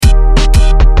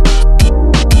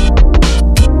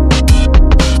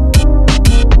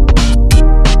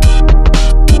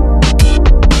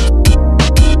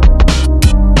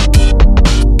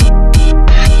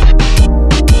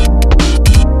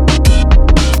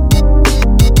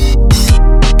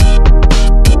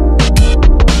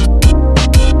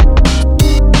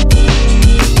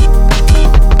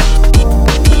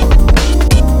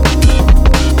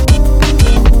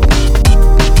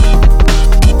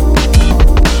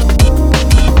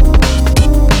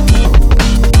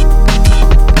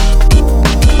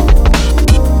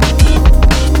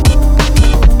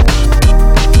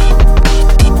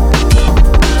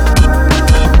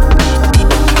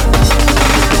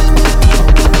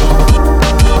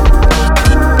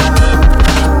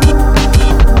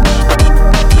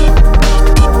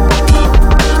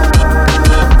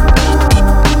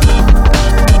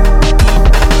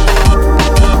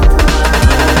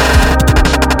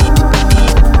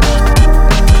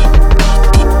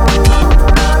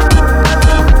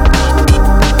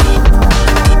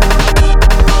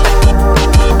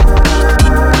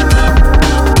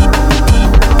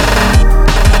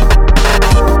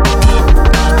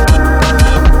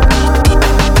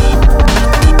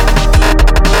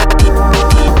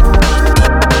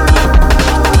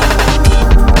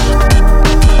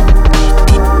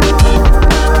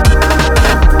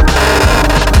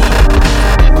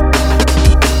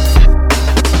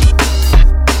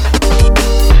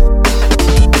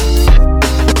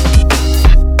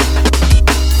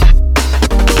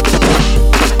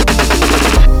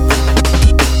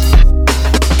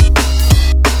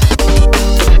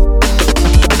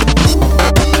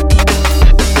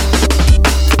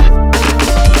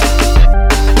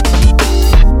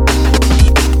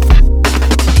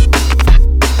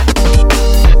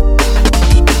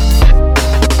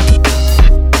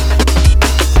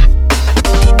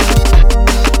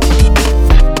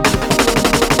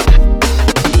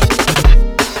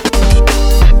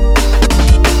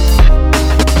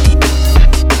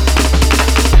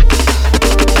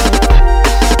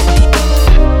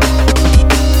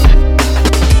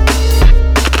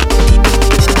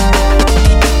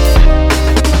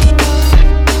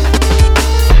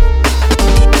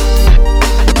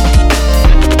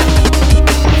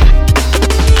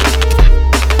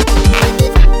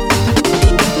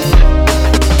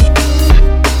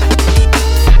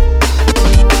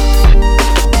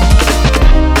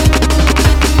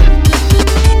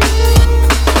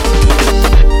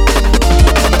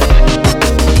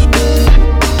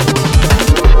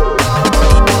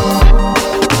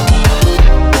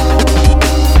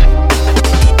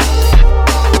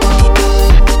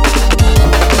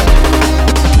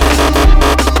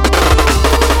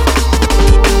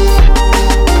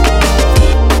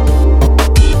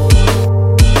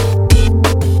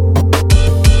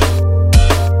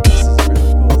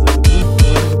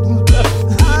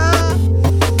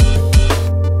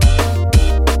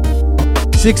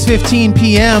6:15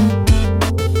 p.m.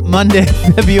 Monday,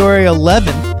 February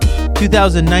 11th,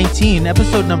 2019,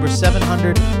 episode number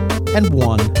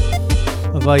 701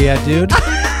 of Oh Yeah Dude.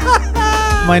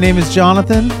 My name is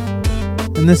Jonathan,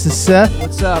 and this is Seth.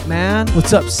 What's up, man?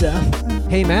 What's up, Seth?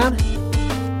 Hey, man.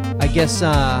 I guess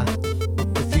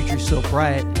the future's so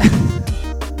bright.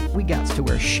 We got to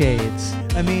wear shades.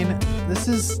 I mean, this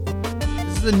is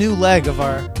the new leg of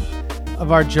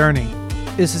our journey.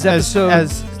 This is episode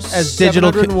as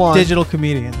digital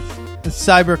comedians. It's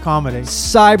cyber comedy.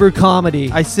 Cyber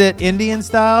comedy. I sit Indian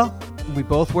style We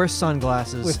both wear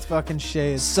sunglasses with fucking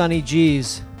shades. Sunny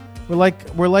G's We're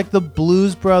like the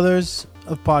Blues Brothers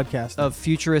of podcasting. of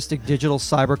futuristic digital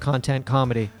cyber content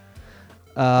comedy.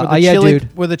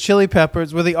 Dude. We're the Chili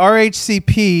Peppers. We're the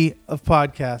RHCP of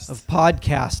podcasts. Of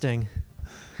podcasting.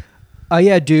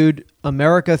 Yeah, dude.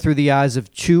 America through the eyes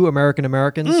of two American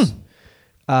Americans.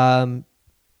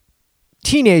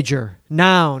 Teenager,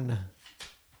 noun.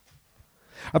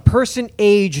 A person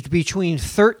aged between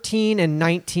 13 and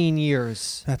 19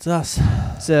 years. That's us.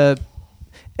 It's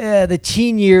the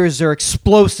teen years are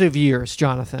explosive years,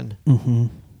 Jonathan. Mm-hmm.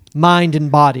 Mind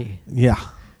and body. Yeah.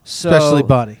 So Especially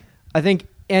body. I think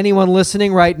anyone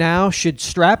listening right now should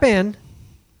strap in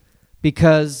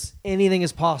because anything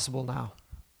is possible now.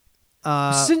 Who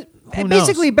It's knows?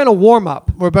 basically been a warm-up.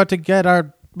 We're about to get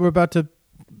our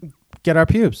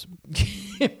pubes.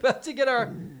 About to get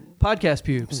our podcast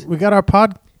pubes. We got our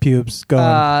pod pubes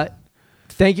going.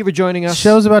 Thank you for joining us.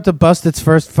 Show's about to bust its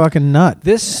first fucking nut.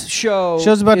 This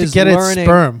show's about to get its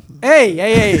sperm.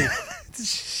 Hey.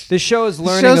 This show is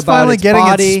learning Show's about finally its getting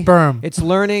body. its sperm. It's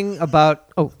learning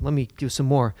about... Oh, let me do some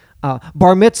more.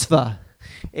 Bar mitzvah.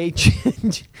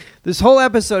 This whole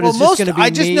episode is just going to be I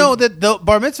just me. know that the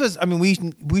bar mitzvahs, I mean,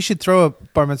 we should throw a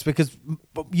bar mitzvah because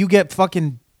you get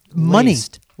fucking money.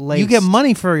 Laced. You get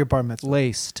money for your bar mitzvah.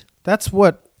 Laced. That's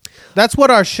what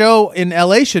our show in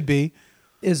LA should be.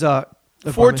 Is a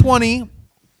 420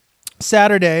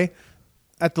 Saturday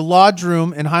at the Lodge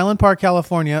Room in Highland Park,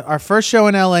 California. Our first show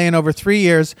in LA in over 3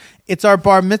 years. It's our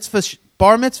bar mitzvah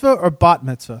or bat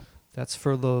mitzvah. That's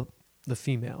for the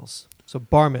females. So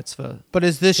bar mitzvah. But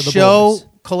is this for the show boys.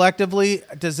 collectively,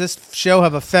 does this show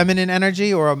have a feminine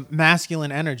energy or a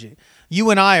masculine energy?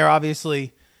 You and I are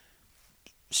obviously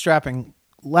strapping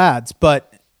lads,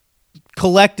 but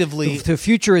collectively, The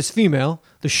future is female.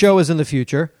 The show is in the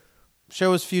future.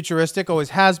 show is futuristic, always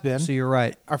has been. So you're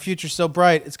right. Our future's so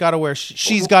bright, it's got to wear.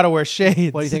 She's got to wear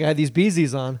shades. What do you think I had these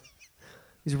Beezies on?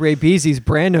 These Ray Beezy's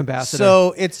brand ambassador.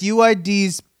 So it's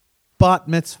UID's bat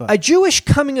mitzvah. A Jewish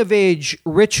coming-of-age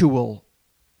ritual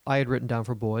I had written down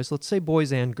for boys. Let's say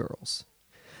boys and girls.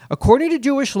 According to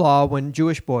Jewish law, when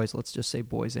Jewish boys, let's just say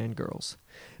boys and girls,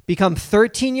 become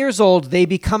 13 years old, they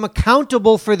become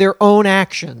accountable for their own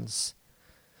actions.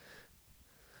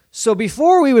 So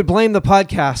before we would blame the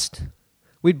podcast,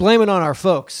 we'd blame it on our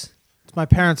folks. It's my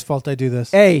parents' fault I do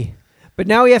this. But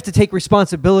now we have to take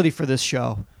responsibility for this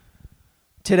show.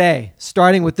 Today,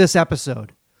 starting with this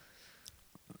episode.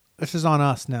 This is on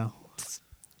us now.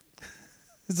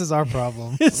 This is our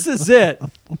problem. This is it.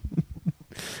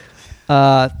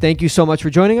 Thank you so much for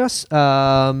joining us.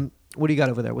 What do you got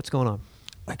over there? What's going on?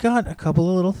 I got a couple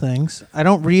of little things. I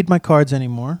don't read my cards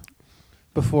anymore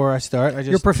before I start.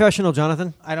 You're professional,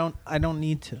 Jonathan. I don't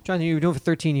need to. Jonathan, you were doing it for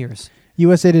 13 years.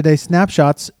 USA Today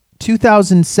snapshots.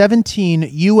 2017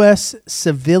 U.S.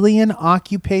 civilian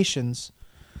occupations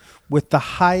with the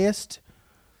highest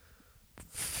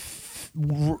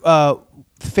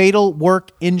fatal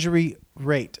work injury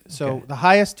rate. So Okay. the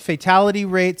highest fatality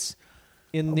rates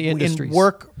In the industries.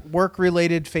 in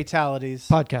work-related fatalities.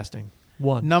 Podcasting.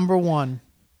 One. Number one,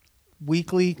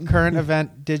 weekly current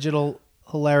event digital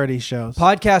hilarity shows.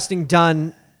 Podcasting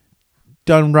done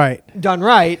Done right.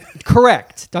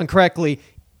 correct, done correctly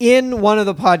in one of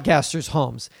the podcasters'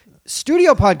 homes.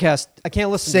 Studio podcast, I can't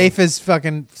listen Safe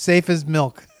to. safe as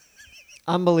milk.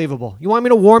 Unbelievable. You want me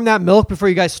to warm that milk before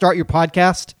you guys start your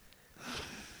podcast?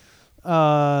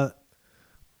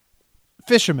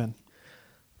 Fishermen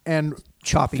and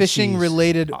Choppy fishing cheese.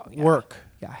 related Oh, yeah. work.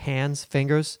 Yeah, hands,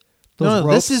 fingers. No,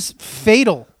 Ropes. this is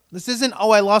fatal. This isn't,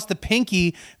 I lost a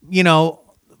pinky, when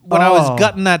I was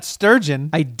gutting that sturgeon.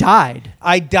 I died.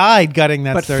 I died gutting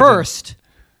that But sturgeon. first,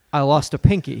 I lost a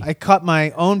pinky. I cut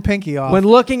my own pinky off. When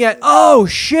looking at, oh,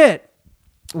 shit.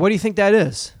 What do you think that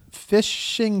is?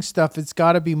 Fishing stuff, it's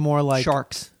got to be more like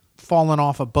Sharks. falling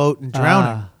off a boat and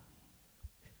drowning.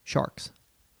 Sharks.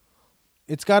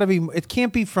 It's got to be, it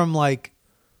can't be from like,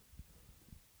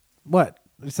 what?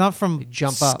 It's not from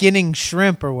jump up. skinning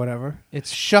shrimp or whatever.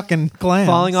 It's shucking clams.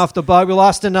 Falling off the boat. We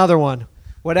lost another one.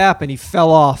 What happened? He fell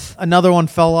off. Another one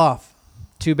fell off.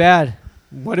 Too bad.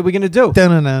 What are we gonna do?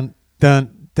 Dun dun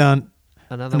dun dun.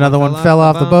 Another one fell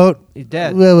off the boat. He's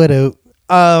dead.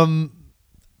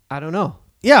 I don't know.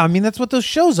 Yeah, I mean that's what those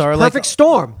shows are. Perfect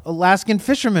Storm. Alaskan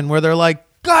Fishermen, where they're like,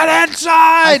 "Get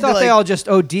inside!" I thought they all just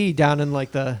OD down in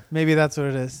like the, maybe that's what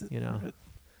it is.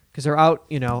 because they're out,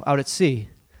 out at sea.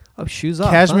 Oh, shoes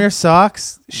off. Cashmere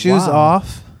socks, shoes Wow.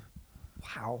 off.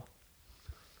 Wow.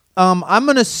 I'm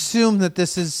gonna assume that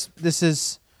this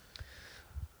is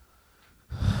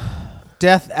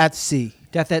Death at Sea.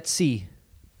 Death at Sea.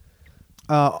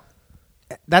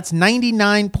 That's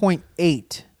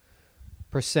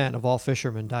 99.8% of all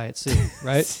fishermen die at sea,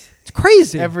 right? It's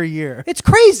crazy. every year. It's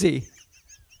crazy.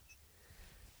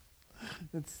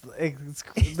 It's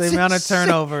the amount of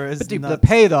turnover is But the nuts.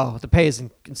 pay, though, is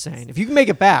insane. If you can make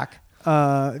it back,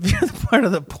 If you're part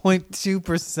of the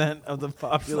 0.2% of the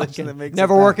population that makes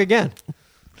never it work back. again.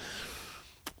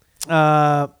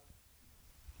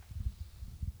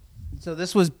 So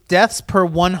this was deaths per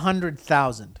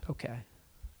 100,000 Okay.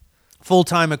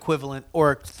 full-time equivalent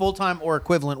or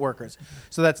equivalent workers.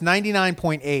 So that's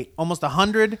 99.8, almost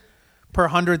 100 per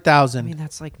 100,000. I mean,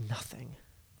 that's like nothing.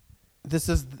 This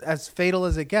is as fatal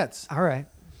as it gets. All right.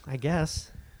 I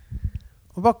guess.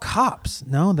 What about cops?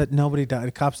 No, that nobody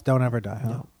died. Cops don't ever die, huh?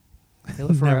 No. They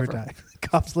live forever. Never die.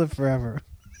 Cops live forever.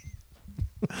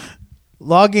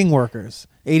 Logging workers,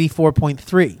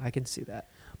 84.3. I can see that.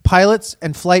 Pilots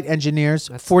and flight engineers,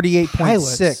 That's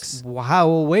 48.6. Wow.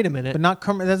 Well, wait a minute. But not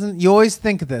you always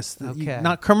think of this. Okay.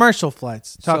 Not commercial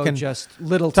flights. Talking so just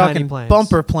little tiny talking planes.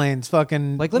 bumper planes,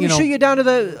 fucking Like, let me shoot you down to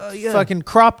the fucking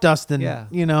crop dusting, Yeah.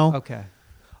 Okay.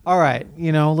 All right.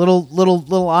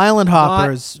 Little island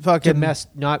hoppers, fucking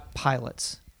not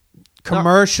pilots.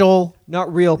 commercial,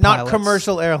 Not real not pilots.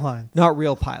 commercial airlines. Not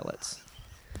real pilots.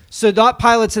 So not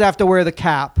pilots that have to wear the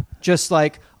cap. Just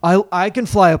like, I can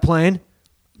fly a plane.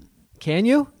 Can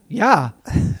you? Yeah.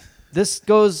 This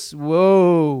goes,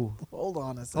 whoa. Hold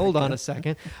on a second. Hold on a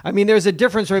second. I mean, there's a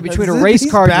difference right between a Is race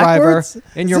these car backwards? driver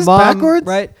and Is your this mom. backwards?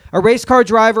 Right? A race car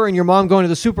driver and your mom going to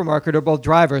the supermarket are both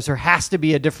drivers. There has to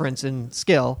be a difference in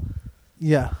skill,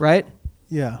 Yeah. right?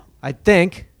 Yeah. I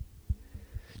think.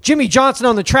 Jimmy Johnson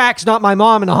on the track's not my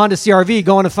mom in a Honda CRV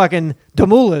going to fucking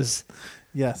Damula's.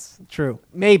 Yes. True.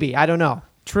 Maybe. I don't know.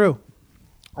 True.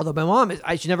 Although my mom,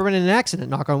 she's never been in an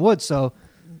accident, knock on wood, so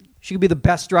she could be the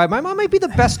best driver. My mom might be the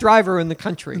best driver in the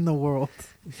country. In the world.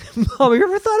 Mom, have you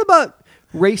ever thought about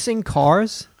racing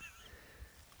cars?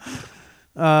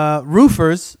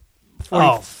 Roofers.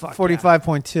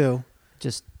 45.2.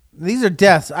 Just These are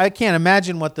deaths. I can't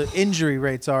imagine what the injury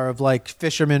rates are of like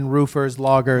fishermen, roofers,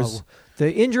 loggers.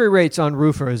 the injury rates on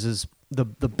roofers is the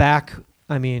back.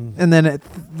 I mean, And then at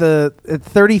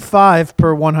 35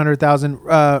 per 100,000,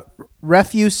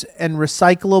 refuse and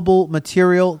recyclable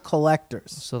material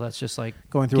collectors. so that's just like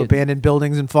Going through abandoned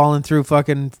buildings and falling through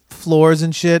fucking floors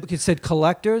and shit. It said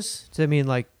collectors. Does that mean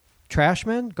like trash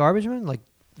men, garbage men, like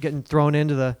getting thrown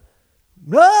into the?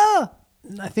 Ah!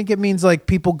 I think it means like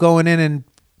people going in and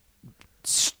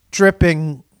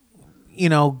stripping,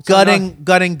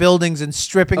 gutting buildings and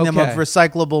stripping them of Okay.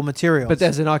 recyclable materials. But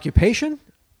as an occupation,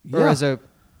 or Yeah.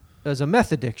 as a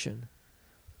meth addiction.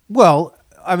 Well,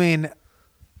 I mean,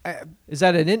 Is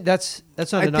that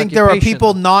that's not I an think there are occupation.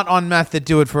 people not on meth that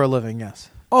do it for a living, yes.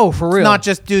 Oh, for real? It's not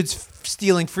just dudes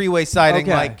stealing freeway siding,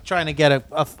 Okay. like trying to get a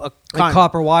like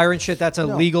copper wire and shit. That's a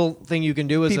No. legal thing you can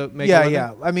do as a make a yeah, living?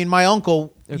 yeah. I mean, my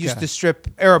uncle Okay. used to strip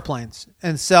airplanes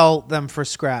and sell them for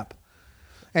scrap.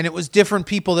 And it was different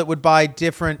people that would buy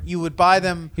different. You would buy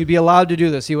them. He'd be allowed to do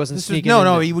this. He wasn't This was, sneaking. no.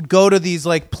 into- He would go to these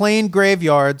like plane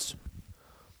graveyards,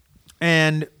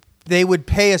 and they would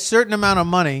pay a certain amount of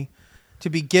money to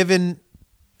be given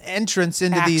entrance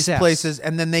into these Access. places,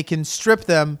 and then they can strip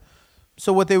them.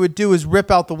 So what they would do is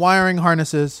rip out the wiring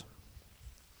harnesses,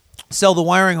 sell the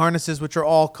wiring harnesses, which are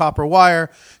all copper wire,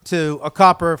 to a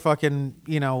copper fucking,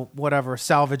 whatever,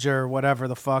 salvager or whatever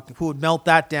the fuck, who would melt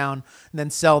that down and then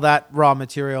sell that raw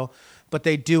material. But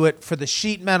they do it for the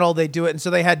sheet metal, they do it. And so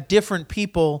they had different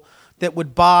people that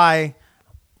would buy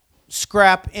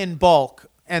scrap in bulk,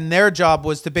 and their job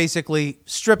was to basically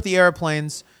strip the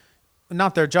airplanes.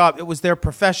 Not their job, it was their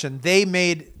profession. They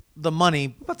made the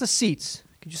money. What about the seats?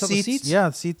 Could you sell the seats? Yeah,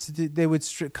 seats. They would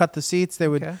cut the seats. They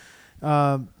would. Okay.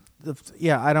 I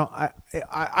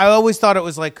always thought it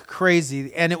was like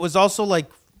crazy, and it was also like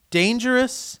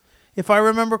dangerous, if I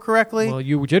remember correctly. Well,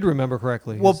 you did remember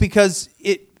correctly. Well, because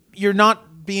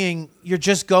you're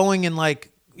just going and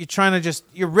like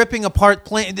you're ripping apart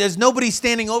plane. There's nobody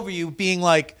standing over you being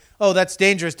like, oh, that's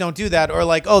dangerous, don't do that, or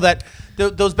like, oh,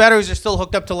 those batteries are still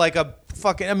hooked up to like a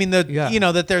fucking. I mean,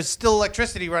 that there's still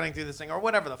electricity running through this thing, or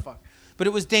whatever the fuck. But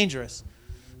it was dangerous.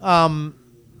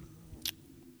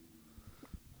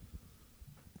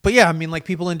 But yeah, I mean, like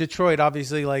people in Detroit,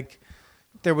 obviously, like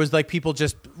there was like people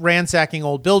just ransacking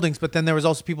old buildings, but then there was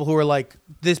also people who were like,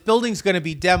 this building's going to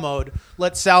be demoed.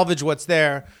 Let's salvage what's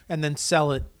there and then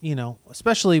sell it, you know,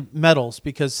 especially metals,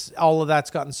 because all of that's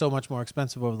gotten so much more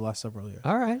expensive over the last several years.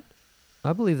 All right.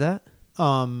 I believe that.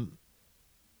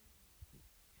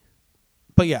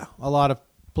 But yeah, a lot of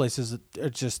places are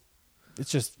just, it's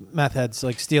just meth heads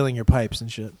like stealing your pipes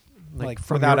and shit. Like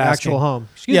from without your asking. actual home.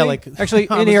 Excuse Yeah, me? like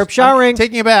Actually, I'm in here, just- showering. I'm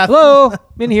taking a bath. Hello,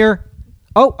 I'm in here.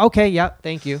 Oh, okay, yeah,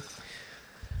 thank you.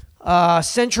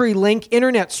 CenturyLink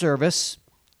internet service.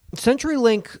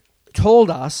 CenturyLink told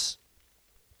us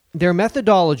their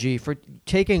methodology for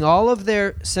taking all of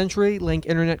their CenturyLink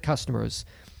internet customers.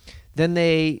 Then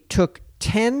they took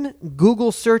 10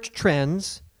 Google search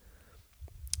trends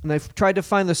and they tried to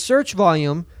find the search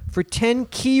volume for 10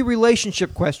 key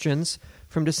relationship questions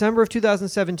from December of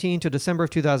 2017 to December of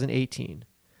 2018.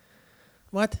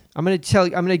 What? I'm going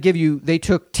to give you, they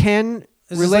took 10 Is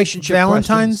this relationship like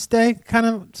Valentine's questions. Day kind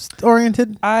of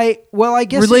oriented? I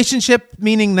guess Relationship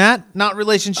meaning that, not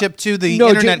relationship to the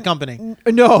internet company.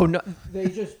 No, they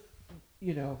just,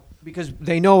 because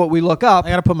they know what we look up. I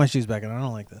got to put my shoes back on. I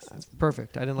don't like this. That's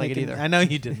perfect. I didn't like it either. I know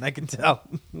you didn't. I can tell.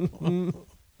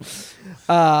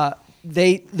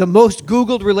 The most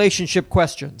Googled relationship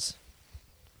questions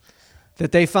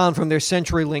that they found from their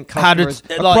CenturyLink customers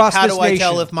across how this do I nation.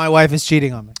 tell if my wife is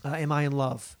cheating on me? Am I in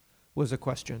love? Was a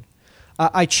question.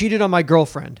 I cheated on my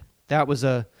girlfriend. That was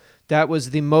the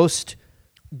most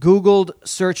Googled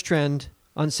search trend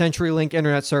on CenturyLink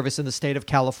internet service in the state of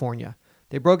California.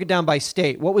 They broke it down by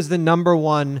state. What was the number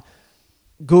one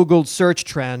Googled search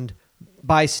trend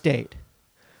by state?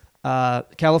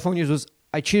 California's was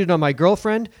I cheated on my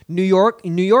girlfriend. New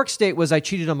York State was I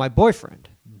cheated on my boyfriend.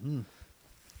 Mm-hmm.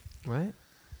 Right?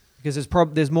 Because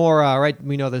there's more, right?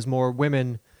 We know there's more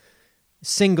women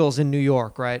singles in New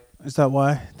York, right? Is that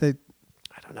why? I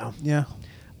don't know. Yeah.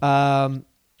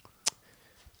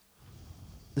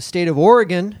 The state of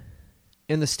Oregon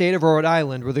and the state of Rhode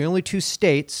Island were the only two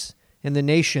states in the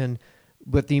nation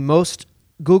with the most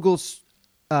Google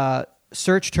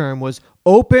search term was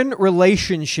open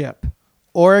relationship.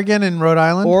 Oregon and Rhode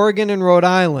Island? Oregon and Rhode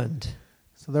Island.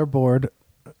 So they're bored.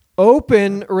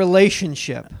 Open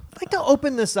relationship. I'd like to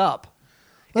open this up.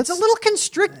 It's a little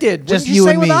constricted. Just Wouldn't you you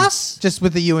say and with me. us? Just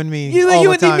with the you and me. You all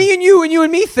the and time. me and you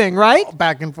and me thing, right?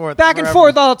 Back and forth. Back and forever.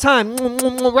 forth all the time.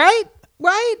 Right?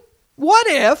 Right? What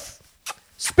if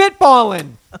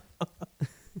spitballing?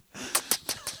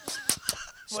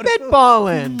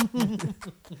 Spitballing.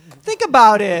 Think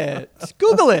about it.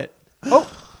 Google it. Oh,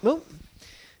 no.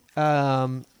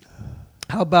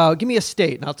 How about give me a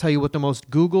state and I'll tell you what the most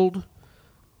Googled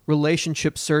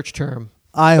relationship search term.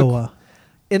 Iowa.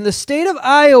 In the state of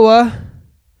Iowa,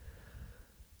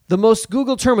 the most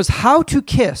Googled term was how to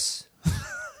kiss.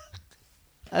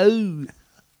 Oh.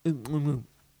 So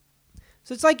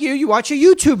it's like you watch a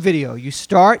YouTube video. You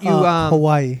start,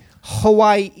 Hawaii.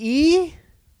 Hawaii?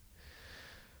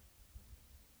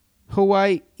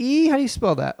 Hawaii? How do you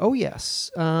spell that? Oh,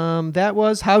 yes. That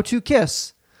was how to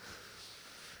kiss.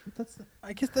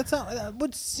 I guess that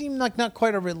would seem like not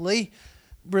quite a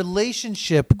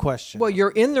relationship question. Well,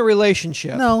 you're in the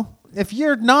relationship. No. If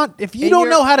you And don't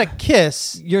know how to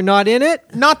kiss, You're not in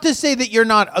it? not to say that you're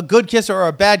not a good kisser or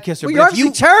a bad kisser, Well, but you're if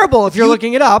obviously terrible if you're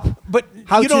looking it up. But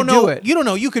How you to don't do know it. You don't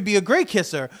know. You could be a great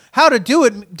kisser. How to do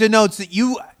it denotes that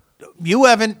you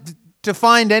haven't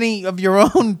defined any of your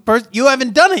own person. You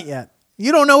haven't done it yet.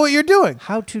 You don't know what you're doing.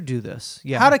 How to do this?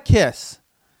 Yeah. How to kiss.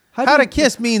 How to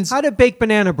kiss means how to bake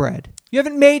banana bread. You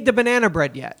haven't made the banana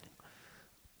bread yet.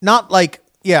 not like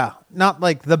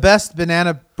the best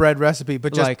banana bread recipe,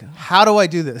 but just Like- how do I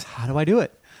do this? How do I do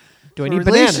it? Do I A need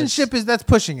bananas? relationship that's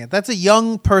pushing it. That's a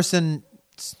young person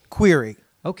query.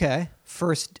 Okay.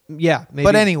 First, yeah, maybe.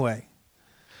 But anyway,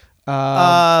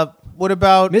 what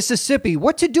about? Mississippi.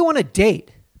 What to do on a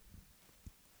date?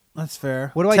 That's fair.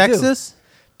 What do I do? Texas?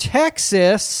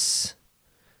 Texas.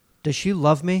 Does she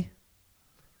love me?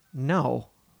 No.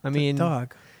 I mean,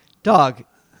 Dog.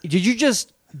 Did you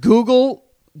just Google,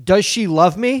 does she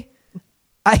love me?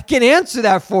 I can answer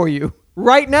that for you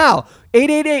right now.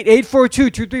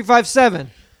 888-842-2357.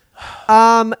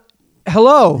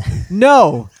 Hello.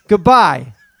 No.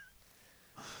 Goodbye.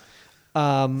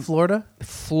 Florida?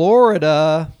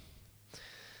 Florida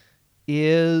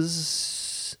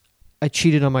is I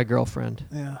cheated on my girlfriend.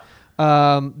 Yeah.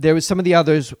 There was some of the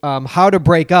others. How to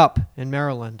break up in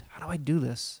Maryland. How do I do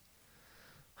this?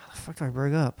 How the fuck do I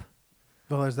break up?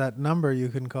 Well, there's that number you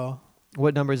can call.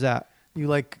 What number is that?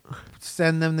 You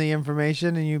send them the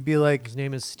information and you'd be like, His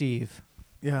name is Steve.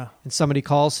 yeah. And somebody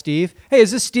calls Steve. Hey,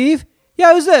 is this Steve?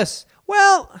 Yeah, who's this?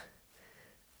 Well,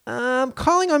 I'm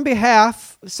calling on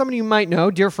behalf of somebody you might know,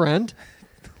 dear friend.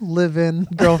 Live-in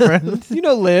girlfriend. You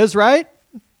know Liz, right?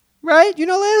 Right? You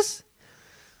know Liz?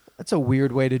 That's a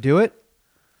weird way to do it.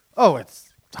 Oh,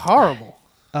 it's horrible.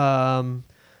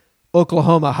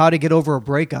 Oklahoma, how to get over a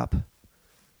breakup.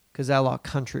 Because that a lot of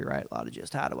country, right? A lot of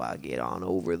just, how do I get on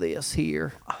over this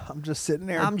here? I'm just sitting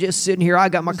there. I'm just sitting here. I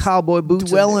got my cowboy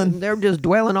boots. dwelling. They're just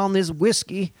dwelling on this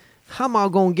whiskey. How am I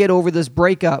going to get over this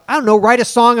breakup? I don't know. Write a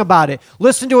song about it.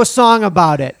 Listen to a song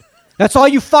about it. That's all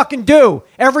you fucking do.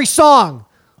 Every song.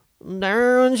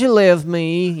 Don't you left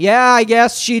me? Yeah, I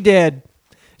guess she did.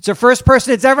 It's the first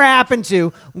person it's ever happened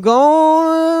to. I'm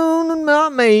gonna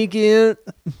not make it.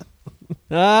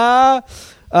 What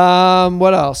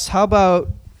else? How about...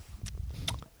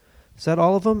 Is that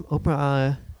all of them? Open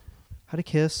How to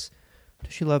Kiss.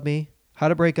 Does she love me? How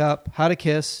to break up. How to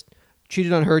kiss.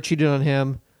 Cheated on her. Cheated on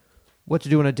him. What to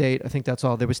do on a date. I think that's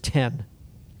all. There was 10.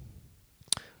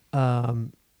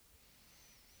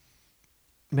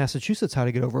 Massachusetts. How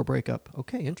to get over a breakup.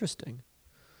 Okay, interesting.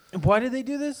 Why did they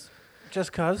do this?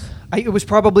 Just cause? It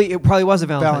probably was a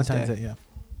Valentine's Day. Yeah.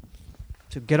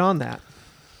 So get on that.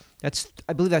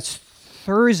 I believe that's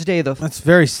Thursday the That's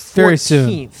very 14th.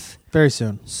 soon. Very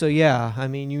soon. So yeah, I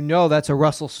mean, that's a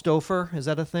Russell Stover. Is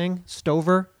that a thing?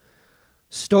 Stover?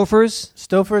 Stofers?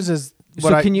 Stofers is So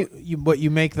what can what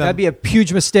you make them. That'd be a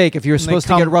huge mistake if you were And they supposed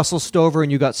to get Russell Stover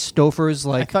and you got Stofers.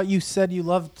 I thought you said you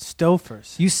loved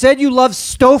Stofers. You said you love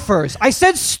Stofers. I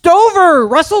said Stover.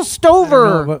 Russell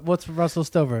Stover. What's Russell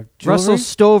Stover? Russell Jewelry?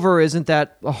 Stover, isn't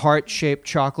that a heart-shaped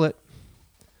chocolate?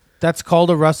 That's called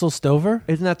a Russell Stover?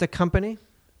 Isn't that the company?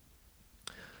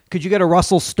 Could you get a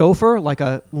Russell Stover, like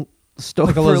a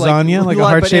Stover, Like a lasagna? Like a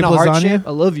heart-shaped lasagna?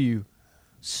 I love you.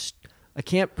 I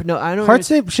can't. No, I don't.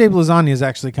 Heart-shaped lasagna is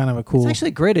actually kind of a cool. It's actually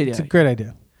a great idea. It's a great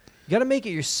idea. You got to make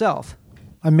it yourself.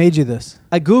 I made you this.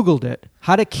 I Googled it.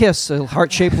 How to kiss a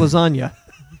heart-shaped lasagna.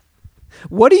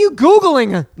 What are you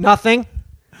Googling? Nothing.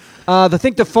 They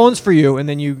think the phone's for you, and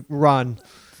then you run.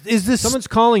 Is this Someone's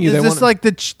calling you. Is this like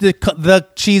the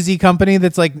cheesy company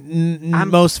that's like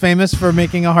most famous for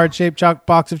making a heart-shaped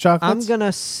box of chocolates? I'm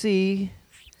gonna see.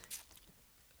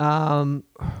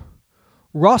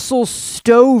 Russell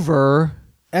Stover.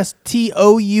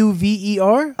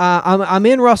 Stouver. I'm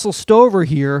in Russell Stover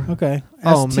here. Okay.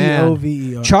 Oh man,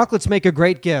 Stover. chocolates make a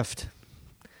great gift.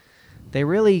 They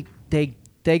really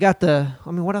they got the.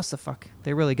 I mean, what else the fuck?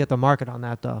 They really get the market on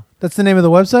that though. That's the name of the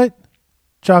website.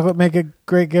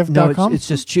 ChocolateMakeAGreatGift.com? No, it's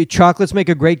just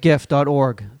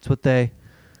chocolatesmakeagreatgift.org. That's what they.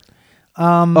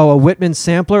 A Whitman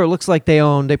sampler. It looks like they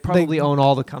probably own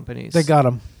all the companies. They got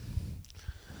them.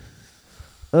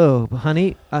 Oh,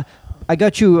 honey, I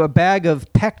got you a bag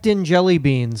of pectin jelly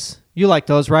beans. You like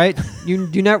those, right? you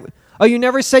never. Oh, you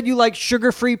never said you like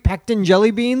sugar-free pectin jelly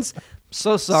beans?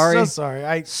 So sorry.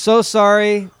 So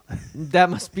sorry. That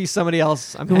must be somebody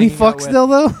else. Can we fuck still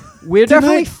though? We're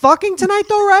definitely fucking tonight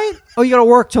though, right? Oh, you got to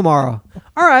work tomorrow.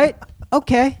 All right.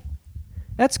 Okay.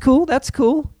 That's cool. I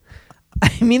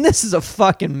mean, this is a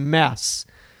fucking mess.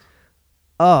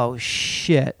 Oh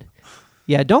shit.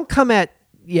 Yeah. Don't come at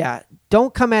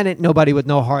it. Nobody with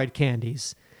no hard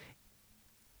candies.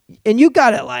 And you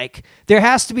got it. There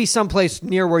has to be someplace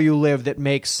near where you live there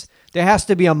has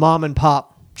to be a mom and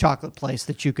pop chocolate place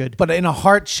that you could. But in a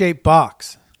heart-shaped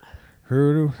box.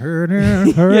 You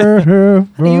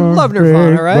love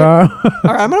Nirvana, right? All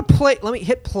right, I'm going to play. Let me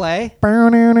hit play.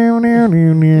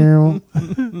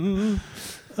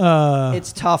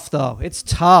 It's tough, though. It's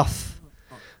tough.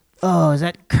 Oh, is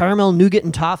that caramel, nougat,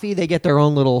 and toffee? They get their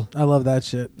own little... I love that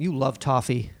shit. You love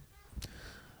toffee.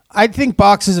 I think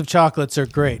boxes of chocolates are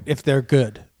great if they're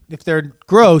good. If they're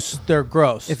gross, they're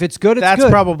gross. If it's good, it's good. That's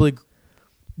probably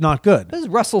not good. This is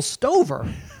Russell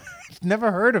Stover.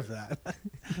 Never heard of that.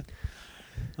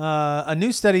 A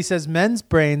new study says men's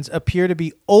brains appear to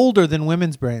be older than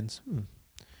women's brains.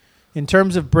 In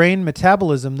terms of brain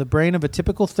metabolism, the brain of a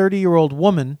typical 30-year-old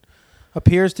woman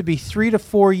appears to be 3 to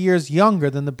 4 years younger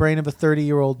than the brain of a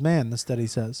 30-year-old man, the study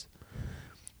says.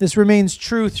 This remains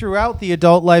true throughout the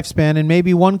adult lifespan and may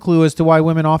be one clue as to why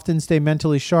women often stay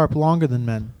mentally sharp longer than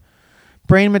men.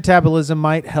 Brain metabolism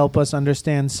might help us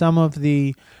understand some of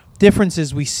the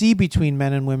differences we see between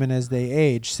men and women as they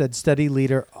age, said study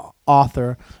leader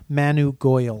author Manu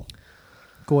Goyal,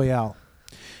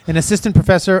 an assistant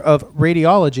professor of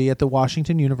radiology at the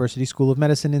Washington University School of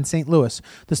Medicine in St. Louis.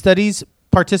 The study's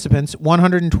participants,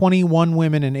 121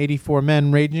 women and 84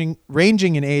 men,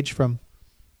 ranging in age from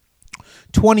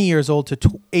 20 years old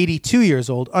to 82 years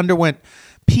old, underwent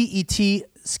PET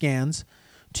scans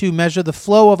to measure the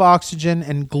flow of oxygen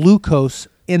and glucose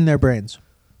in their brains.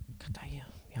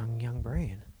 Young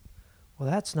brain. Well,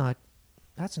 that's not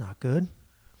good.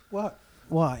 What?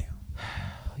 Why?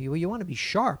 You want to be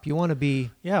sharp. You want to be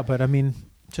Yeah, but I mean,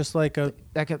 just like a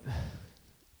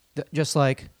just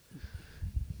like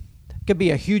could be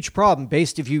a huge problem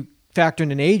based if you factor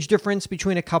in an age difference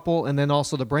between a couple and then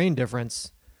also the brain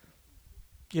difference.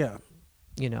 yeah.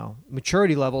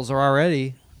 Maturity levels are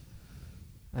already.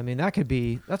 I mean,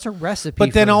 that's a recipe.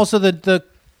 But then for, also the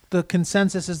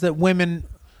consensus is that women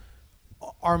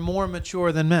are more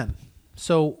mature than men.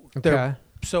 So Okay.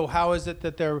 so how is it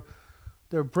that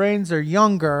their brains are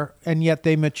younger and yet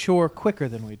they mature quicker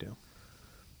than we do?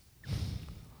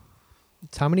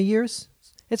 It's how many years?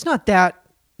 It's not that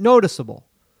noticeable.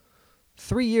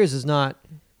 3 years is not.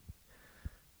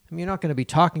 I mean, you're not going to be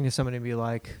talking to somebody and be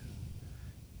like,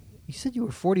 "You said you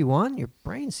were 41. Your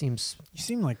brain seems." You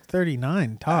seem like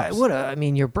 39 tops.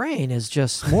 Your brain is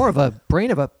just more of a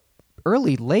brain of a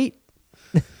early, late.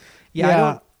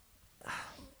 Yeah.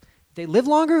 They live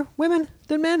longer, women,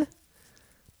 than men?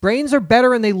 Brains are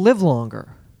better and they live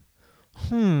longer.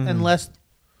 And less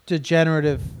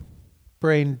degenerative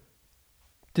brain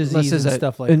disease Unless and there's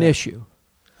stuff like an that. issue.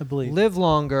 I believe. Live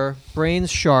longer, brains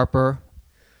sharper.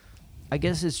 I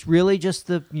guess it's really just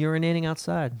the urinating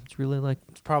outside. It's really like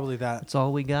It's probably that. that's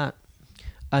all we got.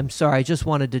 I'm sorry, I just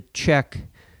wanted to check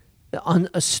on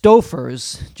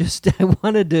Stouffer's. I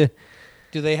wanted to.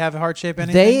 Do they have heart shape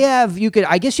anything? They have.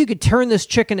 I guess you could turn this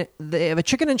chicken. They have a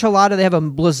chicken enchilada. They have a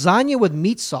lasagna with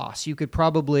meat sauce. You could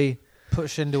probably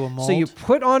push into a mold. So you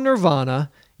put on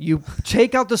Nirvana. You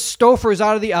take out the Stouffer's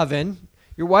out of the oven.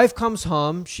 Your wife comes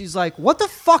home. She's like, "What the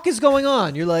fuck is going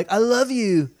on?" You're like, "I love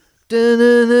you."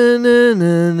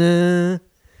 Da-na-na-na-na-na.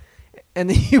 And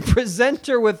then you present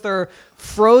her with her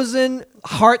frozen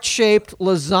heart-shaped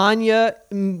lasagna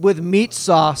with meat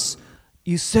sauce.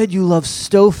 You said you love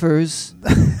Stouffer's.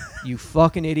 You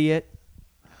fucking idiot.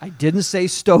 I didn't say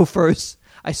Stouffer's.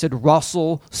 I said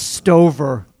Russell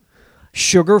Stover.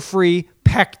 Sugar-free,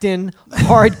 pectin,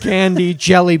 hard candy,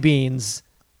 jelly beans.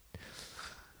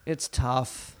 It's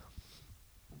tough.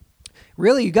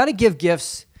 Really, you got to give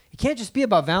gifts. It can't just be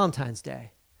about Valentine's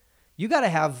Day. You got to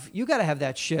have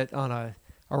that shit on a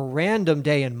random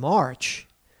day in March.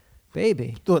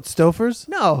 Baby. What, Stouffer's?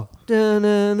 No.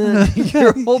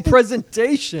 Your whole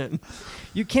presentation.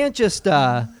 You can't just, you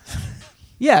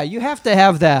have to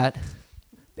have that.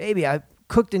 Baby, I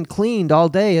cooked and cleaned all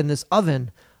day in this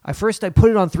oven. I put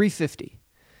it on 350.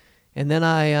 And then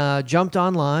I jumped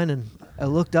online and I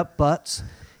looked up butts.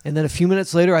 And then a few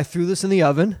minutes later, I threw this in the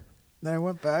oven. Then I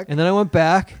went back. And then I went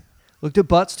back, looked at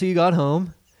butts till you got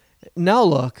home. Now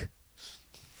look,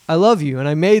 I love you and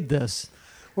I made this.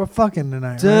 We're fucking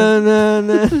tonight,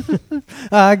 right?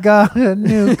 I got a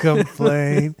new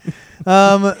complaint.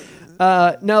 No,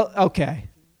 okay.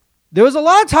 There was a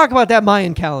lot of talk about that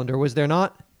Mayan calendar, was there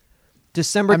not?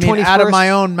 December 21st. Out of my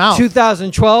own mouth.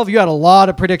 2012, you had a lot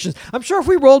of predictions. I'm sure if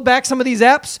we rolled back some of these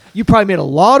apps, you probably made a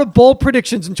lot of bold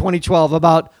predictions in 2012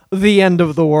 about the end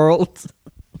of the world.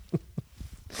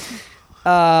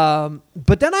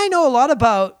 But then I know a lot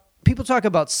about, people talk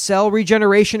about cell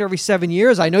regeneration every 7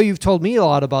 years. I know you've told me a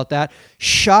lot about that.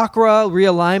 Chakra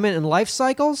realignment and life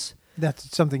cycles.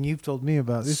 That's something you've told me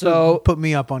about. This So- would put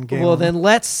me up on game. Well, then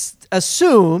let's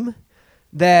assume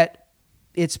that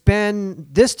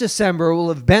this December will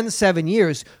have been 7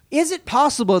 years. Is it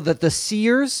possible that the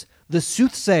seers, the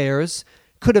soothsayers,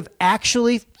 could have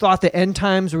actually thought the end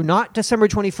times were not December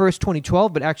 21st,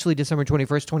 2012, but actually December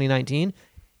 21st, 2019?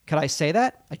 Could I say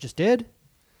that? I just did.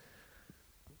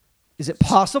 Is it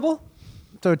possible?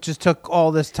 So it just took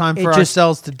all this time It for our just-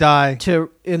 cells to die.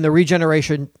 In the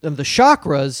regeneration of the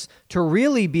chakras to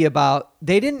really be about,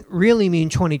 they didn't really mean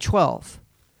 2012.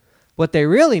 What they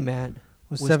really meant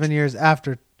Was 7 years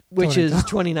after. which is 2012.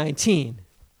 2019.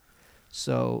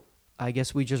 So I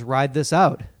guess we just ride this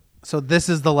out. So this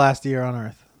is the last year on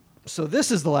Earth. So this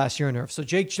is the last year on Earth. So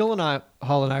Jake Gyllenhaal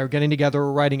and I are getting together.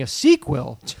 We're writing a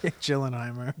sequel. Jake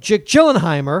Gyllenheimer. Jake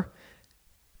Gyllenheimer.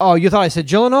 Oh, you thought I said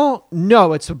Gyllenhaal?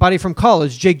 No, it's a buddy from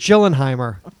college, Jake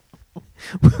Gyllenheimer.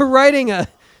 We're writing a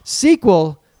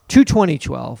sequel to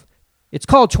 2012. It's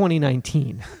called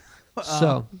 2019.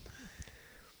 So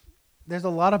There's a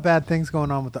lot of bad things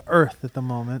going on with the Earth at the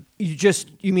moment.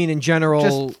 you mean in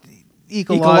general, Just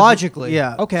ecologically?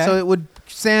 Yeah. Okay. So it would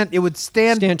stand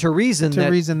to reason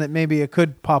that reason that maybe it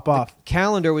could pop off,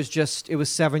 calendar was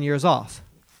 7 years off.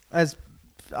 as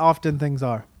often things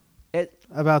are. It's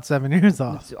About 7 years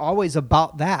off. always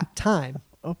about that time.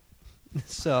 Oh.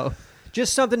 So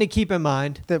just something to keep in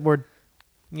mind, That we're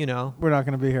not not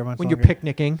going to be here much when longer. you're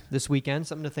picnicking this weekend,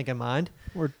 something to think in mind.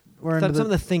 We're Something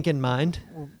to think in mind.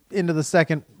 into the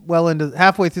second,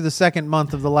 halfway through the second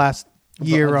month of the last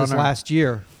year of on this our last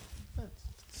year.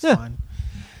 It's Yeah. fine.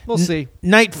 We'll see.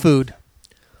 Night food.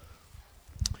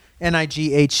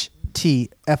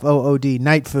 NIGHTFOOD.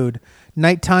 Night food.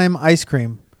 Nighttime ice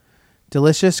cream.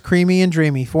 Delicious, creamy, and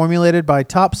dreamy. Formulated by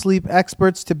top sleep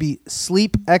experts to be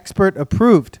sleep expert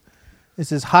approved.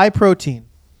 This is high protein,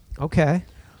 Okay.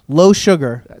 low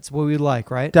sugar, That's what we like,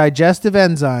 right? digestive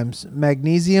enzymes,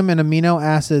 magnesium, and amino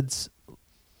acids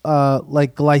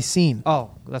like glycine.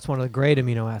 Oh, that's one of the great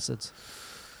amino acids.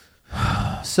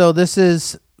 So this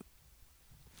is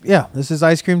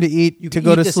ice cream to eat You to can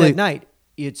go eat to this sleep. at night.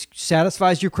 It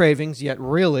satisfies your cravings, yet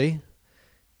really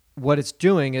what it's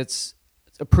doing, it's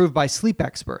approved by sleep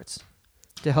experts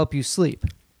to help you sleep.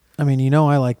 I mean,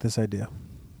 I like this idea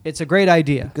It's a great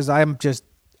idea. because I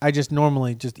just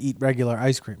normally just eat regular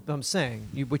ice cream. I'm saying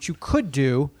what you could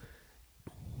do,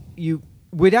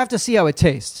 we'd have to see how it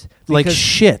tastes. Like Because-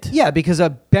 shit. Yeah, because a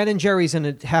Ben and Jerry's and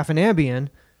a half an Ambien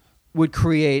would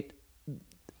create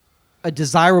a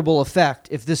desirable effect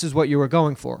if this is what you were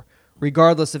going for,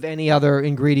 regardless of any other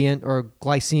ingredient or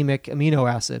glycemic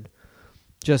amino acid.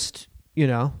 Just,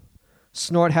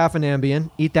 snort half an Ambien,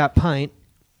 eat that pint.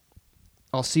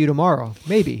 I'll see you tomorrow.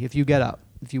 Maybe, if you get up.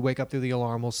 If you wake up through the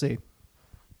alarm, we'll see.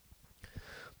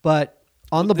 But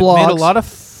on the They've blogs, made a lot of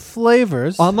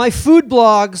flavors. on my food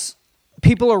blogs,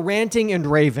 people are ranting and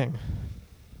raving.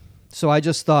 So I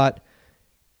just thought,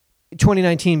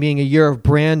 2019 being a year of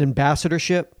brand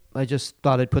ambassadorship, I just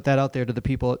thought I'd put that out there to the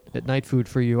people at Night Food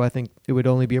for you. I think it would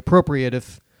only be appropriate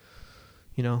if,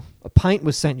 a pint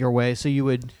was sent your way, so you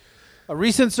would... A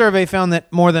recent survey found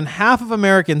that more than half of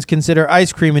Americans consider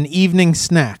ice cream an evening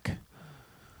snack,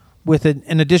 with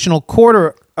an additional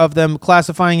quarter of them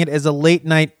classifying it as a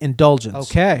late-night indulgence.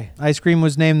 Okay. Ice cream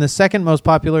was named the second most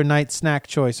popular night snack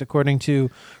choice, according to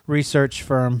research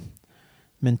firm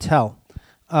Mintel.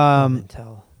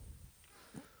 Intel.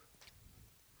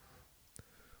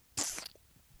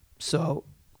 So,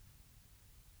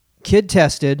 kid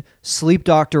tested, sleep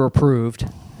doctor approved.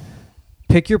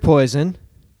 Pick your poison,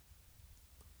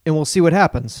 and we'll see what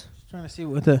happens. Trying to see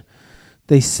what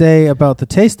they say about the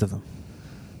taste of them.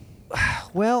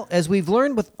 Well, as we've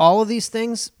learned with all of these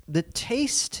things, the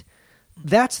taste,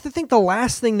 that's the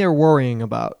last thing they're worrying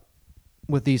about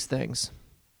with these things.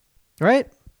 Right?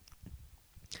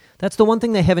 That's the one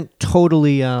thing they haven't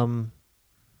totally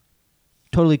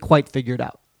quite figured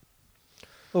out.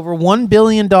 Over $1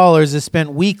 billion is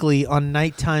spent weekly on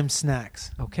nighttime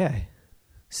snacks. Okay.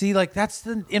 See, that's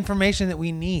the information that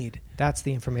we need That's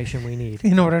the information we need.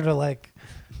 in order to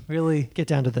really Get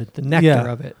down to the nectar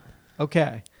Yeah. of it.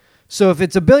 Okay. So if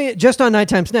it's $1 billion just on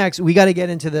nighttime snacks, we got to get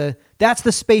into that's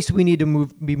the space we need to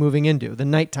be moving into, the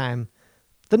nighttime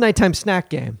snack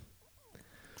game.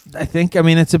 I think. I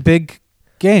mean, it's a big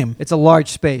game. It's a large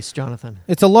space, Jonathan.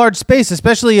 It's a large space,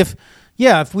 especially if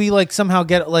we somehow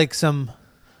get some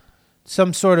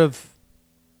sort of.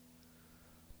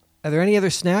 Are there any other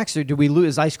snacks, or do we lose?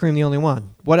 Is ice cream the only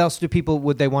one? What else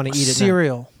would they want to eat at night?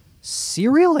 Cereal.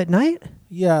 Cereal at night?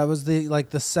 Yeah, it was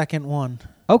the second one.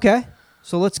 Okay,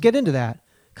 so let's get into that.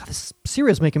 God, this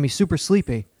cereal's making me super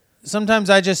sleepy.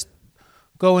 Sometimes I just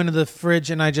go into the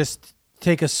fridge and I just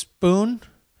take a spoon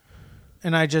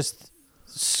and I just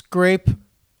scrape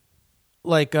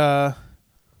half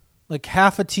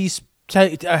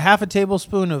a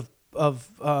tablespoon of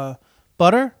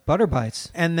butter, Butter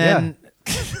bites. and then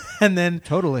and then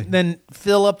Totally. then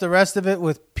fill up the rest of it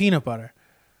with peanut butter.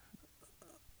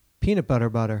 Peanut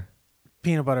butter.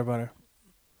 Peanut butter.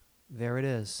 There it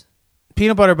is.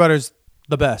 Peanut butter's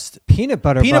the best. Peanut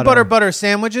butter Butter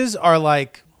sandwiches are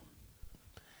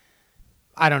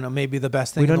I don't know, maybe the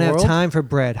best thing We don't in the have world. time for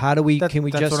bread. How do we? That's Can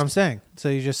we what I'm saying. So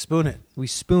you just spoon it We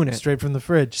spoon it. straight from the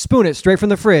fridge. Spoon it straight from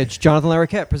the fridge. Jonathan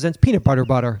Larroquette presents peanut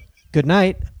butter. Good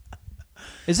night.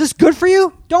 Is this good for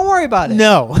you? Don't worry about it.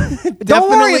 No, Don't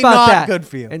definitely worry about not that. good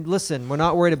for you. And listen, we're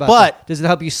not worried about But that. Does it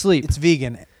help you sleep? It's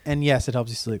vegan, and yes, it helps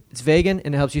you sleep. It's vegan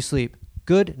and it helps you sleep.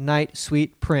 Good night,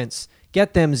 sweet prince.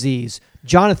 Get them Z's.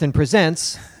 Jonathan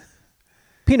presents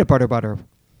peanut butter.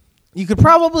 You could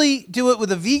probably do it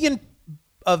with a vegan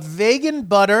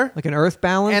butter Like an earth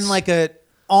balance? and a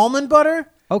almond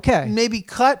butter. Okay. Maybe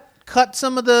cut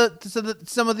some of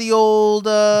the old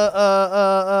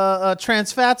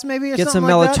trans fats, maybe, or Get some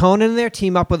something like that. melatonin in there.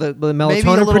 Team up with a melatonin Maybe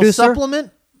a little producer.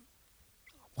 supplement,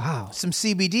 Wow. some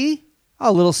CBD.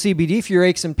 A little CBD for your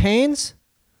aches and pains.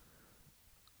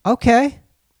 Okay.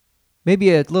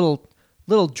 Maybe a little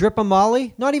drip of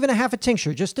Molly. Not even a half a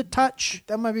tincture, just a touch.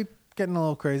 That might be getting a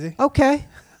little crazy. Okay.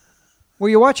 Well,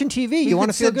 you're watching TV. You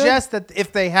want to feel good? suggest that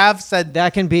if they have said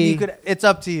That can be. it's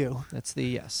up to you. That's the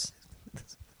yes.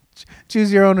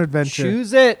 Choose your own adventure.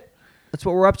 Choose it. That's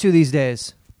what we're up to these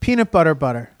days. Peanut butter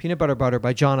butter. Peanut butter butter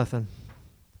by Jonathan.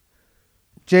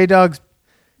 J-Dog's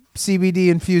CBD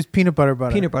infused peanut butter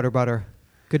butter. Peanut butter butter.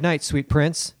 Good night, sweet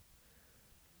prince.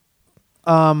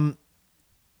 But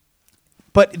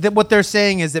what they're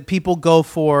saying is that people go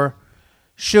for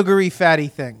sugary, fatty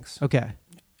things. Okay.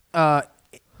 I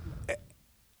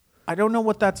don't know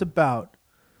what that's about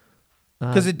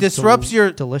because it disrupts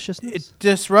your deliciousness. It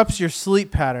disrupts your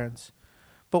sleep patterns.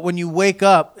 But when you wake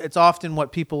up, it's often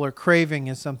what people are craving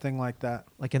is something like that.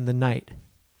 Like in the night.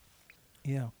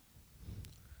 Yeah.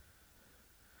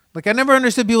 Like I never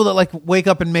understood people that like wake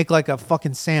up and make like a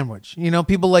fucking sandwich. You know,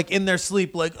 people like in their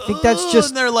sleep like. I think that's just.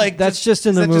 And they're like. That's just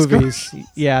in the movies.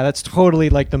 Yeah, that's totally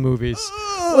like the movies.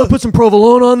 Put some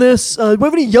provolone on this. Do we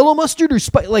have any yellow mustard or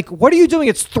spice? Like, what are you doing?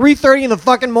 It's 3:30 in the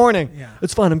fucking morning. Yeah.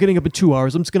 It's fine. I'm getting up in 2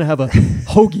 hours. I'm just gonna have a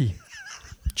hoagie,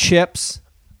 chips.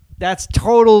 That's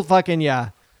total fucking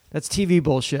That's TV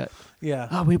bullshit. Yeah.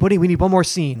 Oh, we need one more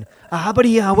scene. How about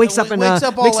he wakes up and wakes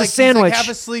up all makes like, a sandwich. He's like half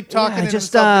asleep talking to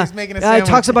just himself. He's making a sandwich.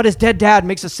 He talks about his dead dad and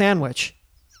makes a sandwich.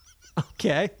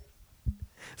 Okay.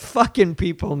 Fucking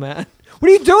people, man. What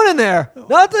are you doing in there?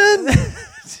 Nothing.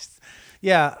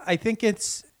 Yeah, I think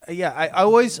it's I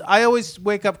always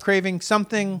wake up craving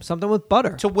something with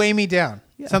butter to weigh me down.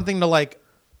 Yeah. Something to like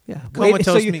comatose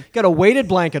so you me. got a weighted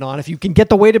blanket on. If you can get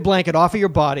the weighted blanket off of your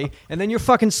body, and then your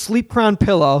fucking sleep crown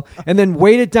pillow, and then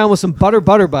weight it down with some butter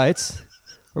bites.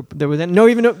 Or there was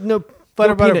no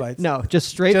butter peanut. bites. No, just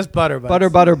straight butter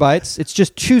bites. Butter bites. It's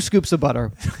just 2 scoops of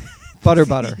butter.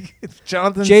 butter.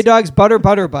 Jonathan's J-Dog's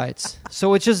butter bites.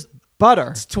 So it's just butter.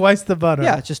 It's twice the butter.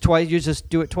 Yeah, it's just twice. You just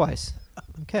do it twice.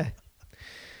 Okay.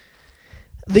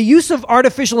 The use of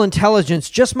artificial intelligence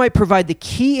just might provide the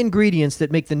key ingredients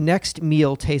that make the next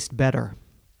meal taste better.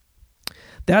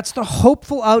 That's the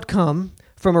hopeful outcome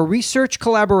from a research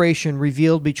collaboration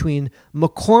revealed between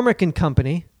McCormick and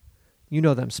Company, you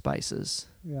know them spices,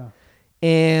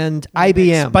 and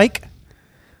IBM. Spike?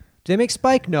 Do they make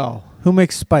Spike? No. Who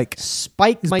makes Spike?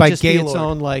 Spike It's might by just be its Gaylord.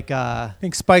 own like... I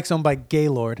think Spike's owned by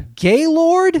Gaylord.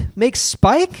 Gaylord makes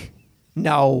Spike?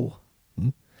 No.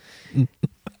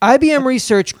 IBM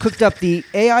Research cooked up the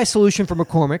AI solution for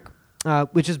McCormick,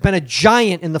 which has been a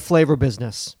giant in the flavor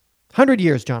business. 100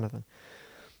 years, Jonathan.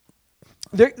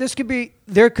 There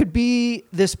could be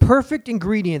this perfect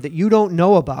ingredient that you don't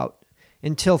know about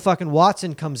until fucking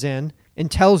Watson comes in and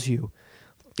tells you.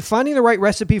 Finding the right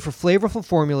recipe for flavorful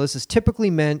formulas is typically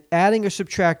meant adding or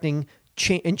subtracting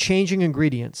and changing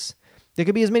ingredients. There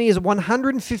could be as many as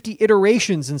 150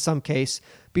 iterations in some case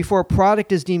before a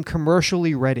product is deemed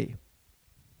commercially ready.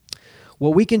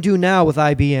 What we can do now with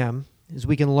IBM is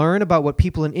we can learn about what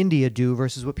people in India do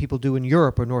versus what people do in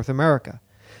Europe or North America.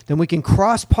 Then we can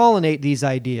cross-pollinate these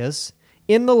ideas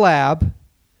in the lab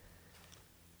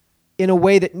in a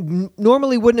way that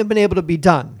normally wouldn't have been able to be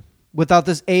done without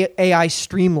this AI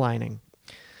streamlining.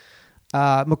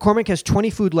 McCormick has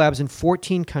 20 food labs in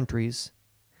 14 countries,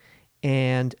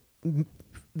 and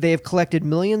they have collected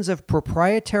millions of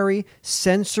proprietary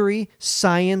sensory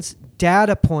science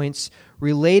data points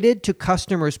related to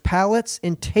customers' palates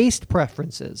and taste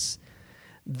preferences.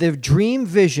 The dream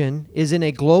vision is in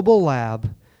a global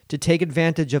lab to take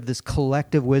advantage of this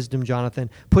collective wisdom, Jonathan,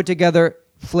 put together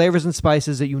flavors and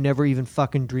spices that you never even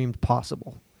fucking dreamed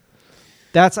possible.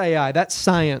 That's AI. That's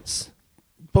science.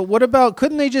 But what about,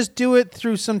 couldn't they just do it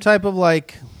through some type of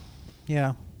like,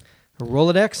 A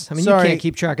Rolodex? I mean, Sorry. you can't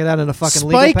keep track of that in a fucking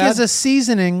legal Spike pad. is a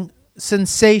seasoning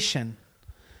sensation.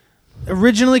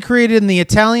 Originally created in the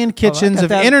Italian kitchens got of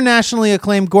that. internationally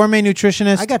acclaimed gourmet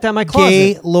nutritionist I got that in my closet.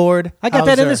 Gaylord I got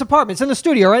that in Hauser. this apartment. It's in the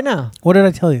studio right now. What did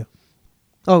I tell you?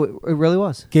 Oh, it really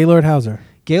was. Gaylord Hauser.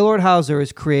 Gaylord Hauser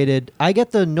is created. I get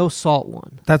the no salt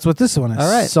one. That's what this one is.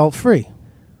 All right. Salt-free.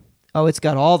 Oh, it's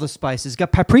got all the spices. It's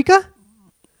got paprika?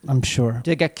 I'm sure.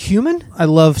 Did it got cumin? I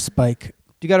love Spike.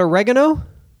 Do you got oregano?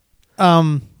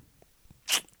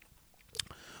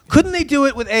 Couldn't they do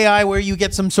it with AI where you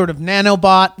get some sort of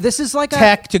nanobot This is like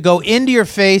tech to go into your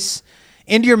face,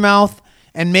 into your mouth,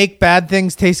 and make bad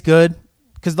things taste good?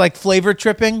 Because like flavor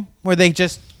tripping, where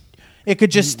it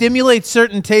could just stimulate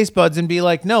certain taste buds and be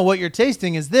like, no, what you're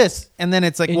tasting is this. And then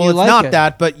it's like, And well, you it's like not it.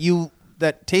 that, but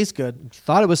that tastes good.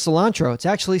 thought it was cilantro. It's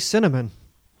actually cinnamon.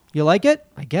 You like it?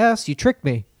 I guess. You tricked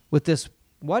me with this.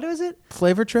 What is it?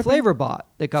 Flavor tripping? Flavor bot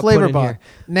that got Flavor put in bot. here.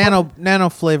 Nano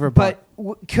flavor bot.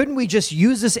 But couldn't we just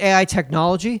use this AI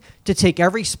technology to take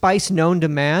every spice known to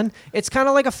man? It's kind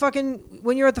of like a fucking,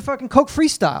 when you're at the fucking Coke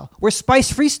Freestyle. We're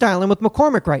spice freestyling with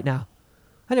McCormick right now.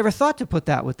 I never thought to put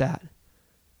that with that.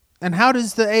 And how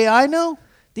does the AI know?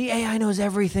 The AI knows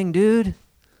everything, dude.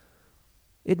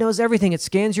 It knows everything. It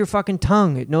scans your fucking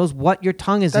tongue. It knows what your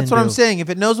tongue is into. That's what I'm saying. If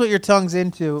it knows what your tongue's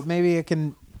into, maybe it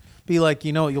can be like,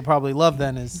 you know what you'll probably love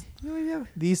then is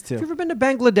these two. Have you ever been to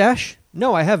Bangladesh?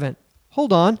 No, I haven't.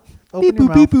 Hold on. Open beep, your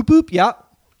boop, beep, mouth. boop, boop. Yep.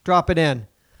 Drop it in.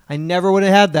 I never would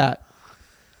have had that.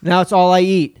 Now it's all I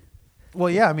eat. Well,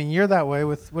 yeah, I mean, you're that way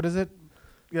with, what is it?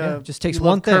 Yeah, it just takes you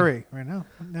love one thing. curry right now.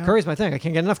 No. Curry's my thing. I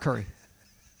can't get enough curry.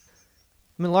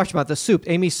 I'm in large amount. The soup,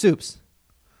 Amy's Soups.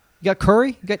 You got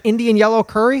curry? You got Indian yellow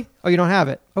curry? Oh, you don't have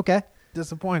it. Okay.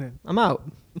 Disappointed. I'm out.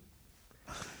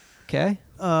 Okay.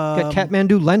 Got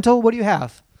Kathmandu lentil? What do you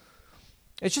have?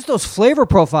 It's just those flavor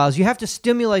profiles. You have to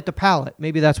stimulate the palate.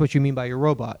 Maybe that's what you mean by your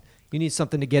robot. You need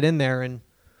something to get in there and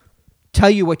tell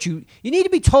you what you need to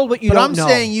be told what you but don't I'm know.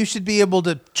 saying you should be able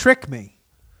to trick me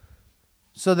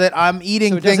so that I'm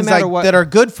eating So it doesn't things matter like what- that are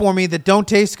good for me that don't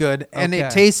taste good, and Okay.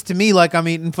 it tastes to me like I'm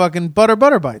eating fucking butter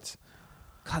bites.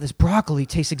 God, this broccoli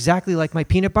tastes exactly like my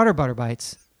peanut butter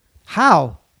bites.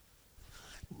 How?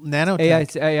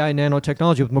 Nanotech. AI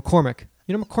nanotechnology with McCormick.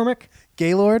 You know McCormick?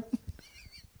 Gaylord?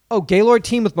 Oh, Gaylord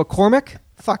team with McCormick?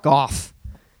 Fuck off.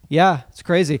 Yeah, it's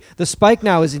crazy. The Spike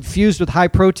now is infused with high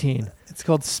protein. It's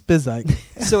called Spizike.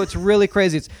 So it's really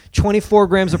crazy. It's 24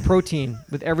 grams of protein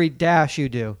with every dash you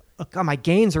do. God, my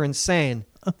gains are insane.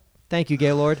 Thank you,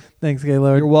 Gaylord. Thanks,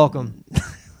 Gaylord. You're welcome.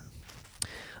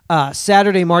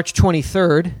 Saturday, March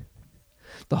 23rd,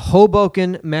 the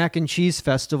Hoboken Mac and Cheese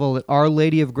Festival at Our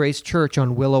Lady of Grace Church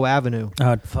on Willow Avenue. I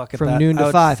would fuck From noon to I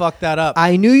would 5. fuck that up.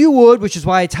 I knew you would, which is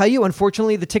why I tell you,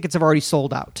 unfortunately, the tickets have already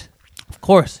sold out. Of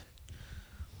course.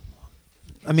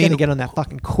 I Mean, mean, to get on that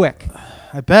fucking quick.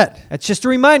 I bet. That's just a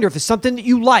reminder. If it's something that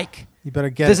you like, You better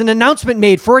if get there's it. an announcement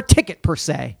made for a ticket per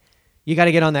se, you got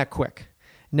to get on that quick.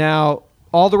 Now,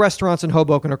 all the restaurants in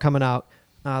Hoboken are coming out.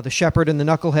 The Shepherd and the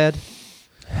Knucklehead.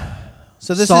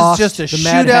 So this Sauce, is just a the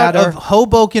Mad shootout Hatter. of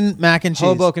Hoboken mac and cheese.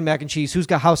 Hoboken Mac and Cheese. Who's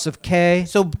got House of K?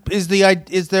 So is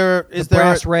there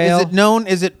Brass Rail. is it known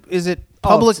is it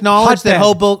public it's knowledge that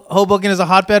hotbed. Hoboken is a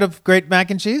hotbed of great mac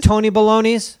and cheese? Tony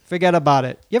Baloney's? Forget about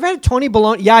it. You ever had Tony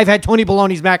Baloney? Yeah, I've had Tony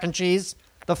Baloney's mac and cheese.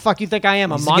 The fuck you think I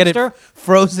am, a Used to get monster? it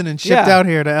frozen and shipped Yeah. out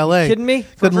here to L.A. Kidding me? For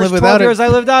the Couldn't live first without 12 years it. I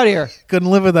lived out here.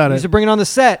 Couldn't live without I used it. to bring it on the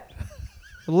set.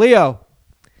 Leo.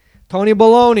 Tony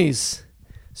Baloney's.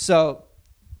 So,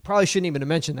 probably shouldn't even have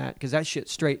mentioned that because that shit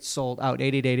straight sold out.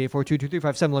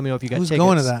 888-842-2357. Let me know if you got Who's tickets.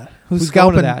 going to that? Who's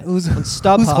scalping? going to that? Who's on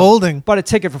StubHub. who's holding? Bought a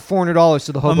ticket for $400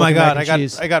 to the Oh Hoboken my god! Mac and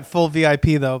Cheese. I got full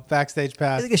VIP though, backstage I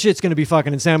pass. think this shit's going to be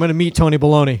fucking insane. I'm going to meet Tony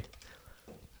Baloney.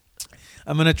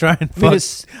 I'm gonna try and I'm gonna fuck.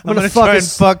 s- I'm I'm gonna gonna fuck try and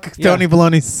his- fuck yeah. Tony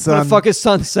Baloney's I'm going son. to fuck his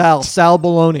son, Sal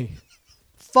Baloney.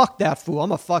 Fuck that fool. I'm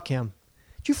going to fuck him.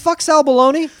 Did you fuck Sal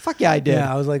Baloney? Fuck yeah, I did.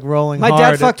 Yeah, I was like rolling. My hard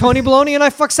dad fucked Tony Baloney and I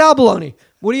fucked Sal Baloney.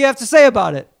 What do you have to say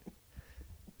about it?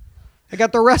 I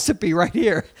got the recipe right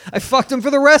here. I fucked him for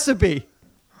the recipe.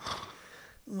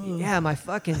 Yeah,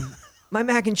 my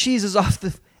mac and cheese is off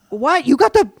the. What? You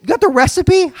got the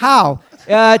recipe? How?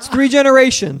 It's 3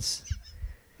 generations.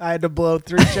 I had to blow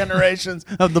 3 generations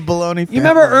of the Baloney family. You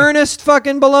remember Ernest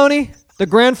fucking Baloney, the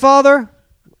grandfather?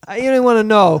 You didn't want to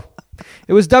know.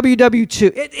 It was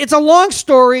WW2. It's a long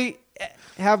story.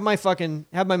 Have my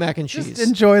mac and cheese. Just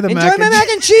enjoy the Enjoy mac my and mac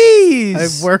and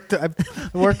cheese. I've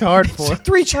worked hard for.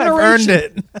 3 I've earned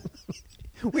generations. it.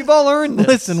 We've all earned this.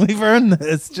 Listen, we've earned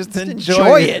this. Just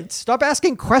Enjoy it. Stop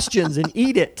asking questions and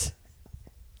eat it.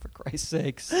 For Christ's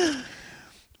sakes.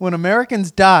 When Americans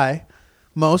die,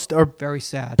 most are Very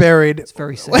sad. buried. It's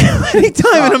very sad.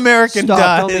 Anytime an American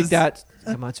Stop. Don't make dies, that.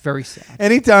 Come on, it's very sad.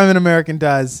 anytime an American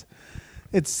dies,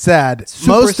 it's sad.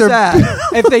 Super most are sad.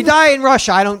 If they die in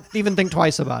Russia, I don't even think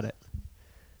twice about it.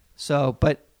 So,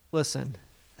 but listen.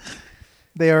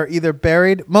 They are either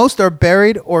buried. Most are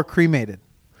buried or cremated.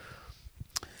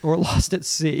 Or lost at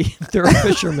sea. They're a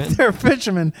fisherman. They're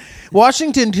fishermen.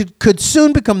 Washington could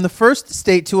soon become the first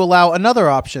state to allow another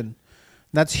option.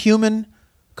 That's human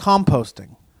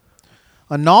composting.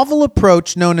 A novel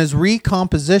approach known as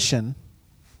recomposition.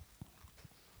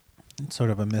 It's sort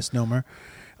of a misnomer.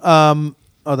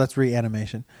 That's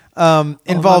reanimation.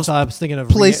 Involves I was thinking of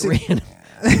placing-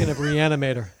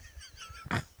 Reanimator.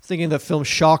 Thinking of the film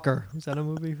Shocker. Is that a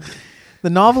movie? The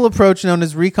novel approach known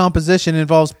as recomposition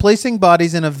involves placing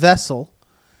bodies in a vessel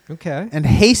Okay. and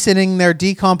hastening their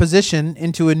decomposition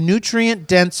into a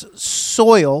nutrient-dense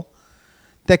soil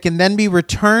that can then be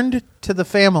returned to the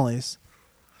families.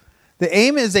 The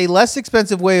aim is a less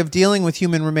expensive way of dealing with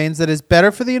human remains that is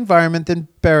better for the environment than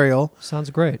burial, Sounds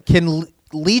great. can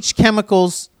leach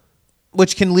chemicals,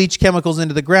 which can leach chemicals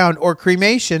into the ground, or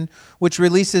cremation, which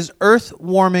releases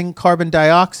earth-warming carbon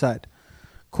dioxide.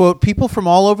 Quote, people from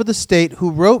all over the state who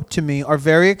wrote to me are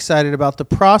very excited about the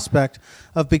prospect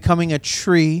of becoming a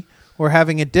tree or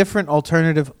having a different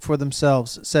alternative for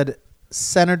themselves, said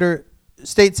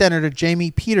State Senator Jamie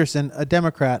Peterson, a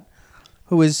Democrat,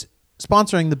 who is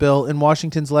sponsoring the bill in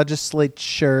Washington's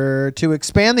legislature to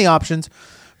expand the options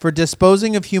for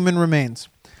disposing of human remains.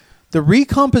 The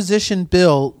recomposition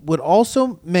bill would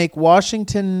also make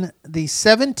Washington the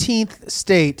 17th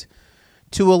state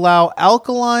to allow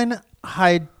alkaline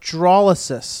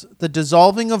hydrolysis, the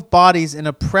dissolving of bodies in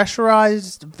a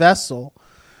pressurized vessel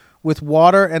with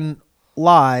water and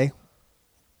lye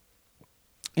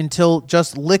until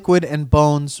just liquid and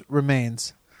bones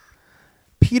remains.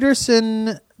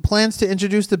 Peterson plans to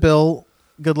introduce the bill.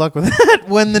 Good luck with that.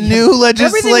 When the new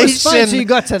legislation until you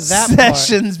got to that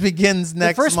sessions begins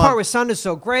next month. The first part was sounded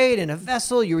so great. In a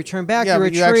vessel, you return back to a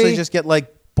tree. You actually just get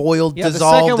like boiled, the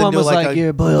dissolved second one into was like a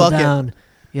you're boiled bucket. down.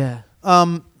 Yeah.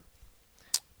 My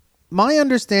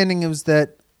understanding is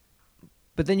that.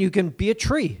 But then you can be a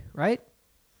tree, right?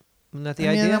 Isn't that the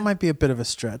idea? That might be a bit of a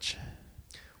stretch.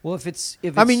 Well, if it's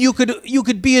I mean, you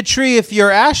could be a tree if your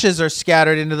ashes are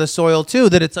scattered into the soil too.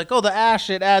 That it's like, oh, the ash,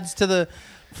 it adds to the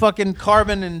fucking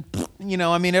carbon, and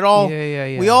I mean, it all.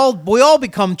 Yeah. We all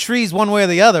become trees one way or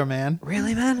the other, man.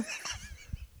 Really, man?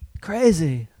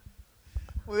 Crazy.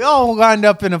 We all wind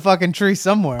up in a fucking tree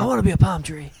somewhere. I want to be a palm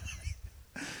tree.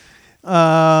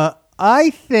 I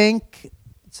think.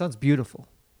 It sounds beautiful.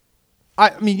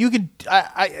 I mean, you can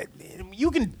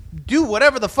do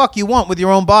whatever the fuck you want with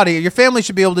your own body. Your family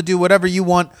should be able to do whatever you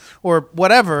want or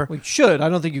whatever. We should. I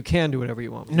don't think you can do whatever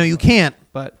you want. No, you can't.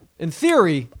 But in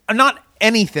theory, not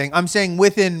anything. I'm saying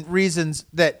within reason,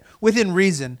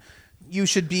 you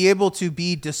should be able to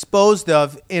be disposed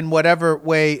of in whatever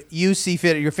way you see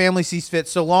fit, or your family sees fit,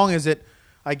 so long as it,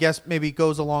 I guess, maybe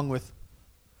goes along with.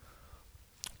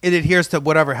 It adheres to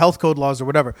whatever health code laws or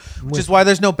whatever, which is why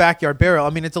there's no backyard burial. I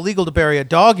mean, it's illegal to bury a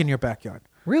dog in your backyard.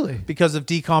 Really? Because of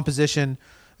decomposition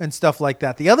and stuff like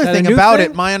that. The other That thing a new about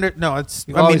thing?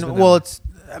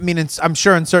 I'm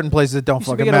sure in certain places it don't You used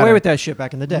to fucking get matter. away with that shit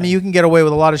back in the day. I mean, you can get away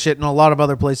with a lot of shit in a lot of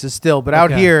other places still, but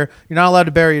out Okay. here, you're not allowed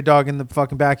to bury your dog in the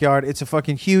fucking backyard. It's a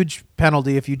fucking huge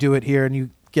penalty if you do it here and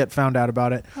you get found out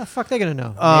about it. How the fuck they gonna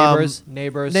know?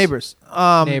 Neighbors. Neighbors.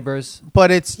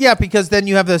 But it's, because then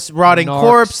you have this rotting Narcs.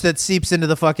 corpse that seeps into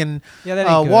the fucking Yeah, that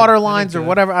ain't good. water That ain't lines or good.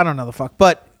 whatever. I don't know the fuck.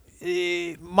 But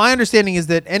my understanding is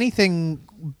that anything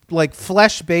like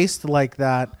flesh-based like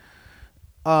that,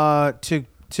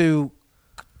 to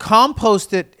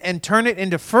compost it and turn it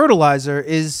into fertilizer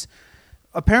is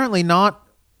apparently not.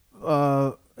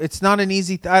 It's not an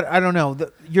easy. I don't know.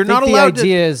 You're not allowed. The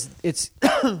idea is it's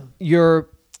you're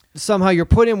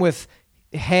put in with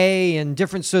hay and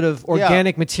different sort of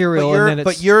organic material, and then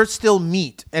but you're still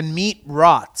meat, and meat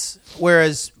rots,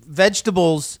 whereas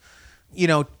vegetables,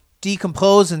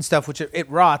 decompose and stuff, which it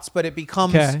rots, but it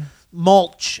becomes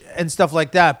mulch and stuff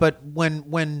like that. But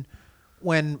when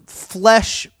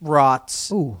flesh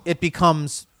rots, it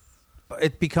becomes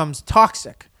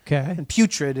toxic. Okay. And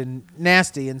putrid and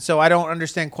nasty, and so I don't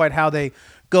understand quite how they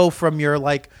go from your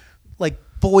like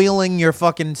boiling your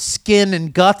fucking skin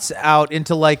and guts out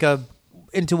into a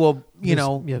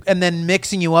and then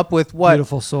mixing you up with what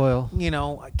beautiful soil,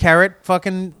 carrot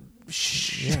fucking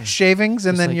shavings,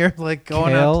 and just then like you're like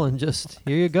going kale, out. and just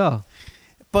here you go.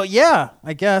 But yeah,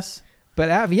 I guess.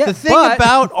 But The thing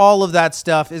about all of that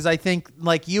stuff is, I think,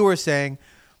 like you were saying,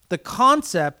 the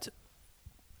concept,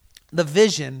 the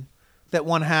vision that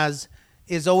one has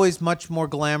is always much more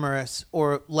glamorous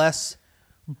or less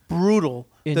brutal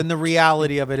than the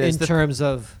reality of it is. In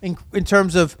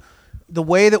terms of the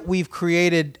way that we've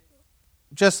created,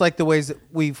 just like the ways that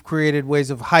we've created ways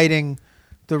of hiding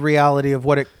the reality of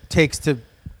what it takes to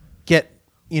get,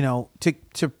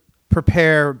 to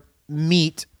prepare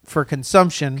meat for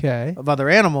consumption of other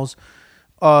animals,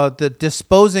 the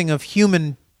disposing of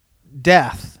human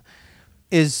death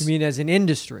is... You mean as an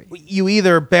industry? You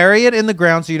either bury it in the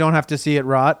ground so you don't have to see it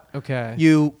rot. Okay.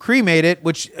 You cremate it,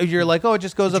 which you're like, it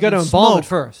just goes up in smoke. You got to embalm it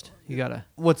first. You got to...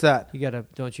 What's that? You got to,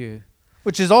 don't you...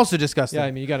 Which is also disgusting. Yeah,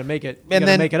 I mean, you got to make it. And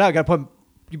then make it out.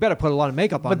 You better put a lot of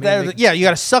makeup on. But you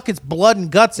got to suck its blood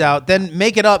and guts out, then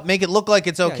make it up, make it look like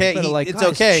it's okay. It's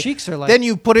okay. Cheeks are like, then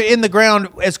you put it in the ground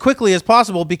as quickly as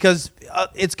possible because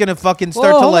it's gonna fucking start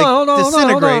to hold on,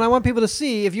 disintegrate. Hold on. I want people to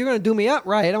see. If you're gonna do me up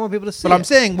right, I want people to see. But I'm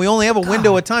saying we only have a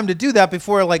window of time to do that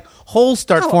before holes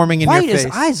start forming in your face. White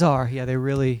as eyes are. Yeah, they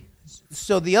really.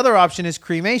 So the other option is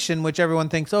cremation, which everyone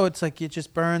thinks, it's like it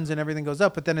just burns and everything goes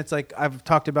up. But then it's like I've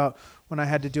talked about when I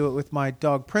had to do it with my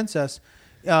dog Princess.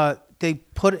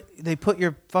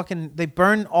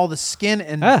 burn all the skin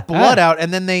and blood out,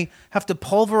 and then they have to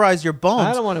pulverize your bones.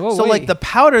 I don't want to. So like the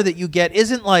powder that you get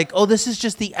isn't like, oh, this is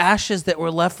just the ashes that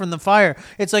were left from the fire.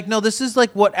 It's like, no, this is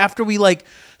like what after we like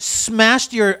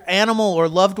smashed your animal or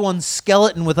loved one's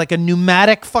skeleton with like a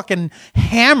pneumatic fucking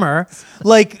hammer,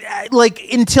 like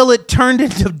until it turned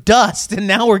into dust, and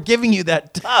now we're giving you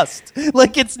that dust.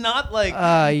 Like it's not like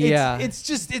it's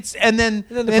just and then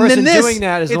the person this, doing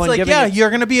that is the it's one like giving it. You're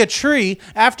gonna be a tree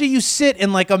after you sit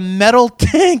in like a metal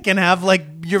tank and have like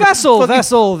your vessel.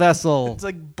 It's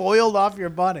like boiled off your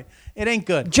body. It ain't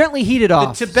good. Gently heated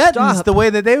off. The Tibetans, the way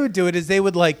that they would do it is they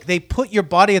would they put your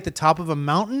body at the top of a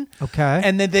mountain. Okay.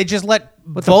 And then they just let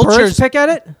But vultures the birds pick at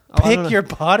it? pick your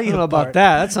body apart. I don't know about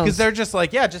that. That sounds... Because they're just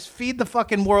like, just feed the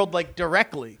fucking world like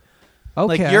directly.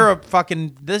 Okay. Like you're a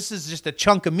fucking, this is just a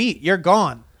chunk of meat. You're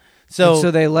gone.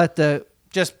 So they let the...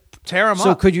 Just tear them up.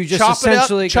 So could you just chop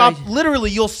essentially... it up, literally,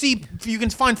 you'll see, you can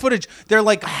find footage. They're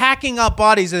like hacking up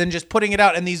bodies and then just putting it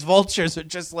out, and these vultures are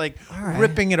just like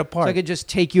ripping it apart. So I could just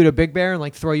take you to Big Bear and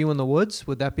like throw you in the woods?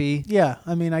 Would that be... Yeah,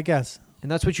 I mean, I guess.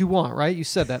 And that's what you want, right? You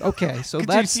said that. Okay, so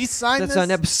that's this? on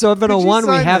episode 701.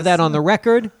 We have that on the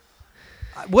record.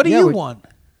 What do you want?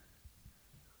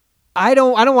 I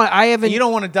don't want... I haven't... You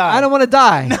don't want to die. I don't want to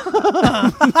die.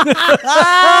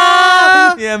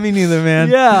 Yeah, me neither, man.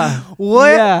 Yeah. What?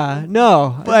 Yeah,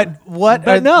 no. But what?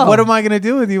 no. What am I going to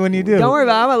do with you when you do? Don't worry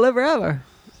about it. I'm going to live forever.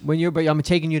 But I'm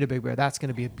taking you to Big Bear. That's going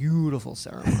to be a beautiful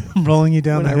ceremony. I'm rolling you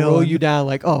down when the hill. I roll you down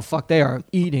like, oh, fuck, they are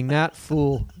eating that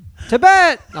fool.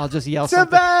 Tibet! I'll just yell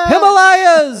Tibet! something.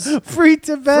 Himalayas! Free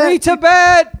Tibet! Free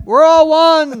Tibet! We're all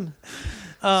one!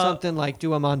 Something like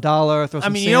do a mandala or throw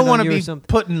some sand you don't want on to you be or something.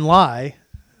 put in lie.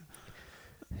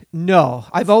 No,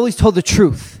 I've always told the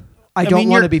truth. I don't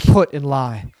want to be put in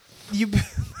lie.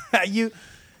 You're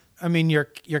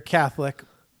Catholic,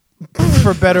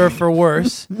 for better or for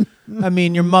worse. I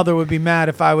mean, your mother would be mad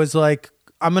if I was like,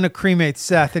 I'm going to cremate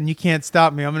Seth and you can't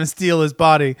stop me. I'm going to steal his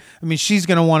body. I mean, she's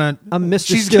going to want to... I'm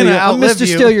Mr.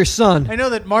 Steal your son. I know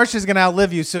that Marsha's going to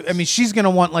outlive you. So, I mean, she's going to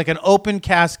want like an open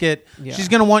casket. Yeah. She's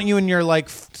going to want you in your like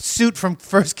suit from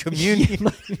First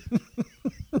Communion.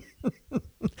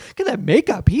 Look at that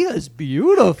makeup. He is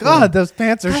beautiful. God, those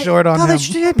pants are short on him. His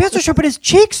pants are short, but his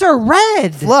cheeks are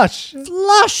red. Flush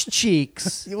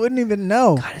cheeks. You wouldn't even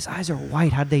know. God, his eyes are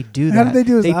white. How'd they do that? How did they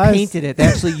do his eyes? They painted it. They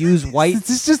actually used white.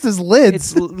 It's just his lids.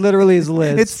 It's literally his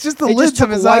lids. It's just the lids of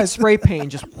his white eyes. spray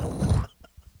paint. Just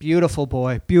beautiful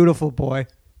boy. Beautiful boy.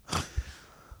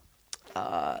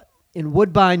 In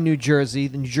Woodbine, New Jersey,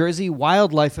 the New Jersey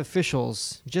wildlife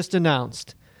officials just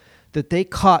announced that they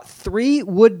caught 3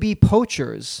 would-be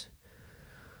poachers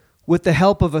with the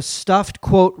help of a stuffed,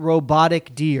 quote,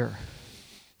 robotic deer.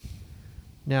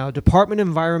 Now, a Department of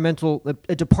Environmental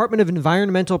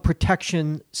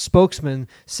Protection spokesman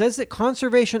says that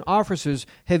conservation officers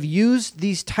have used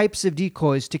these types of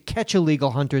decoys to catch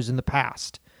illegal hunters in the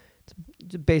past.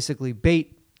 It's basically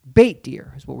bait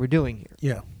deer is what we're doing here.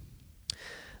 Yeah.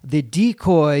 The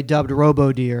decoy, dubbed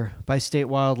robo deer by state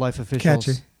wildlife officials,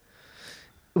 Catchy.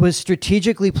 was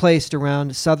strategically placed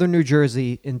around southern New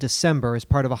Jersey in December as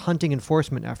part of a hunting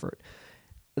enforcement effort.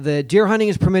 The deer hunting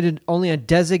is permitted only on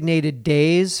designated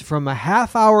days from a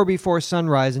half hour before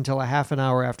sunrise until a half an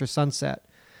hour after sunset.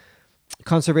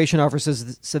 Conservation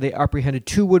officers said they apprehended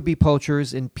 2 would-be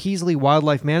poachers in Peasley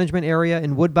Wildlife Management Area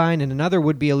in Woodbine and another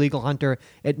would-be illegal hunter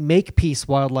at Makepeace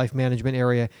Wildlife Management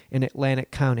Area in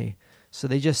Atlantic County. So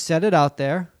they just set it out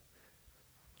there,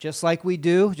 just like we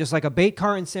do, just like a bait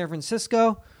cart in San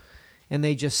Francisco, and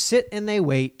they just sit and they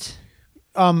wait.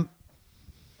 I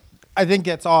think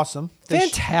that's awesome.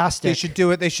 Fantastic. They should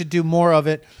do it. They should do more of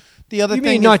it. The other you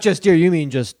thing mean not just deer, you mean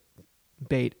just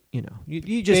bait, you know.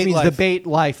 You just mean the bait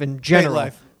life in general. Bait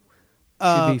life.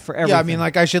 Should be for everything. Yeah, I mean,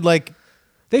 like I should like...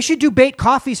 They should do bait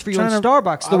coffees for you in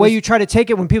Starbucks. The way you try to take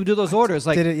it when people do those orders.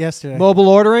 Like did it yesterday. Mobile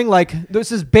ordering. Like, this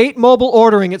is bait mobile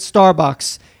ordering at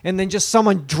Starbucks. And then just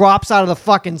someone drops out of the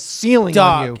fucking ceiling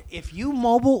on you. If you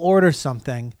mobile order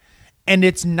something and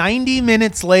it's 90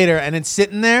 minutes later and it's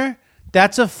sitting there,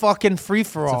 that's a fucking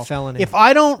free-for-all. It's a felony. If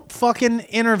I don't fucking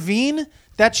intervene,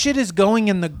 that shit is going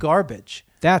in the garbage.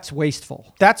 That's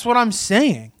wasteful. That's what I'm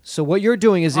saying. So what you're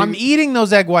doing is... I'm eating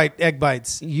those egg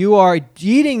bites. You are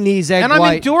eating these egg and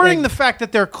I'm enduring the fact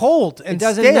that they're cold and it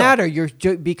doesn't stale. matter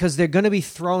because they're going to be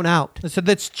thrown out. So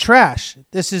that's trash.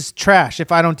 This is trash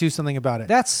if I don't do something about it.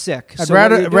 That's sick. I'd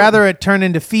rather it turn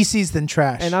into feces than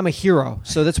trash. And I'm a hero,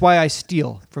 so that's why I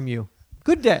steal from you.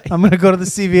 Good day. I'm going to go to the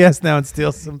CVS now and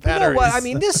steal some batteries. You know what? I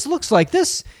mean, this looks like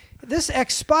this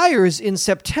expires in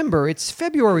September. It's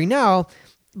February now.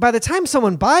 By the time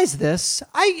someone buys this,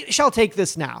 I shall take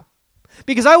this now.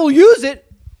 because I will use it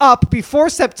up before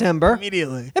September.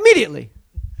 Immediately.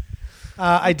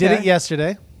 I did it Okay.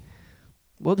 yesterday.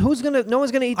 Well, no one's gonna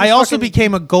eat this I also fucking-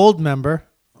 became a gold member.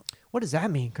 What does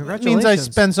that mean? It Congratulations. means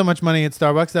I spend so much money at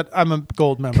Starbucks that I'm a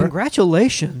gold member.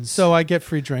 Congratulations. So I get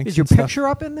free drinks. is your and stuff. picture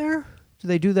up in there? Do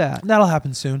they do that? That'll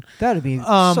happen soon. That'd be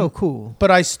so cool.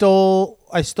 But I stole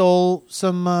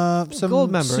some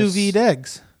Gold members. sous vide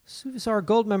eggs. So our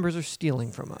gold members are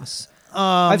stealing from us.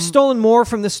 I've stolen more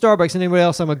from this Starbucks than anybody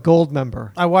else. I'm a gold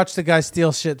member. I watched a guy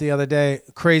steal shit the other day.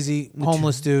 Crazy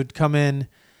homeless dude come in,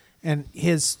 and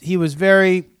he was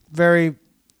very, very,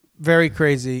 very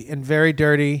crazy and very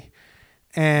dirty.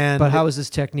 And But how was his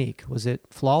technique? Was it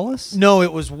flawless? No,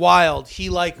 it was wild. He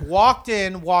walked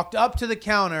up to the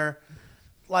counter,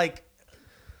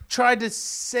 tried to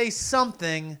say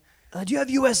something. Do you have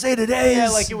USA Today? Yeah,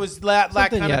 it was that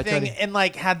kind yeah, of thing, totally.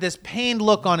 and had this pained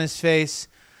look on his face.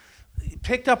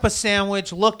 Picked up a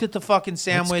sandwich, looked at the fucking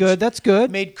sandwich. That's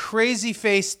good. Made crazy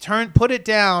face, put it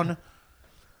down,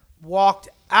 walked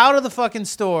out of the fucking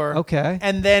store. Okay.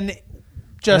 And then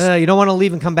just you don't want to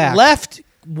leave and come back. left,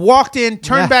 walked in,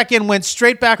 turned Yeah. back in, went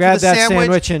straight back Grabbed for the that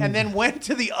sandwich, sandwich and then went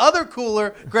to the other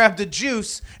cooler, grabbed a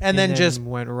juice, and then just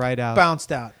went right out.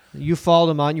 bounced out. You followed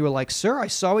him on. You were like, "Sir, I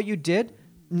saw what you did.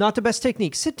 Not the best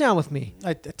technique. Sit down with me.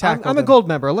 I tackled I'm a him. gold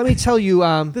member. Let me tell you.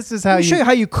 This is how let me show you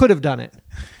how you could have done it.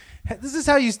 This is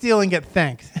how you steal and get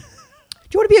thanked. Do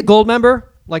you want to be a gold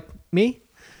member like me?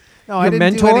 No, I Your didn't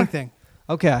mentor? do anything.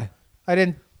 Okay, I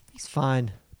didn't he's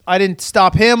fine.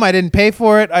 stop him. I didn't pay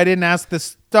for it. I didn't ask the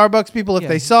Starbucks people if Yeah,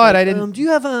 they he's saw like, it. I didn't. Do you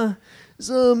have a?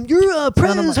 Your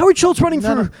president is my- Howard Schultz running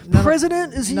none for of- none of-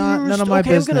 president? Is he? none of my okay,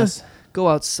 business. I'm gonna go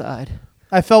outside.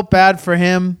 I felt bad for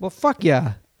him. Well, fuck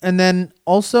yeah. And then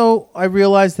also I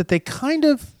realized that they kind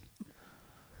of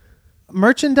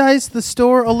merchandise the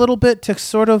store a little bit to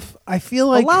sort of, I feel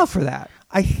like, Allow for that.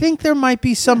 I think there might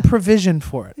be some provision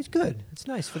for it. It's good. It's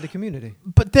nice for the community.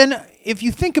 But then if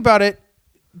you think about it,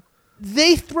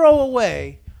 they throw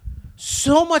away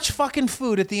so much fucking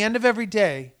food at the end of every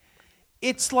day.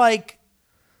 It's like,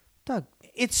 Doug,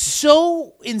 it's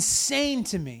so insane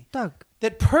to me Doug,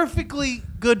 that perfectly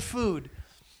good food,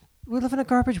 we live in a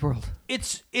garbage world.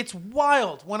 it's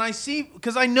wild when I see,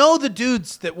 because I know the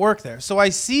dudes that work there, so I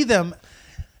see them,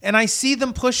 and I see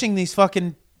them pushing these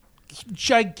fucking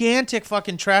gigantic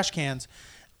fucking trash cans,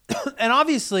 and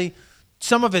obviously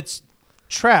some of it's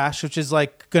trash, which is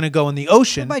going to go in the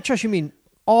ocean. By trash, you mean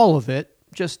all of it,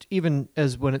 just even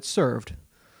as when it's served,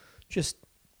 just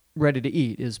ready to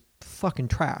eat is fucking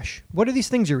trash. What are these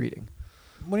things you're eating?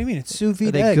 What do you mean? It's sous vide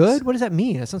Are they eggs. good? What does that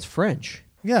mean? That sounds French.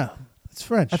 Yeah, it's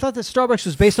French. I thought that Starbucks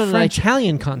was based on French- an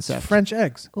Italian it's concept. French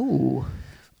eggs. Ooh.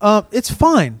 It's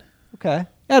fine. Okay.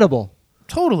 Edible.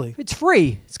 Totally. It's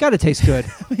free. It's got to taste good.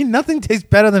 I mean, nothing tastes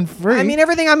better than free. I mean,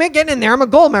 everything I'm getting in there, I'm a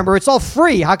gold member. It's all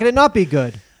free. How can it not be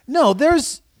good? no,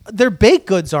 their baked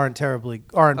goods aren't very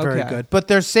Okay. good, but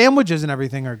their sandwiches and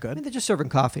everything are I mean, good. they're just serving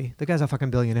coffee. The guy's a fucking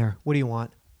billionaire. What do you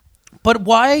want? But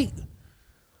why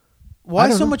I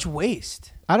don't so know. much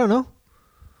waste? I don't know.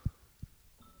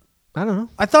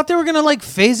 I thought they were gonna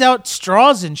phase out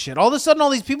straws and shit. All of a sudden, all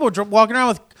these people were walking around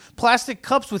with plastic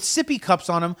cups with sippy cups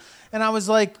on them, and I was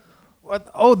like,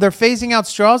 what? "Oh, they're phasing out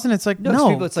straws," and it's like, No, no,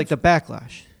 it's, people, it's like the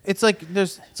backlash. it's like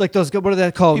there's It's like those. What are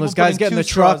that called? People Those guys putting get in two the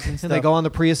truck straws and and they stuff. go on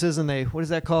the Priuses and they. What is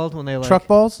that called when they truck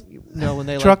balls. No, when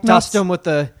they Truck nuts? dust them with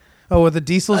the. Oh, with the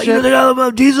diesel You know shit. the guy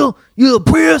about diesel? You the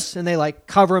Prius? And they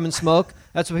cover them in smoke.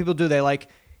 That's what people do. They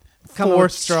come up Four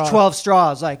with straws. 12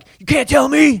 straws. You can't tell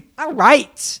me. All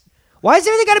right. Why is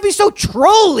everything got to be so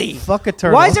trolly? Fuck a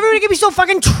turtle. Why is everybody going to be so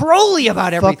fucking trolly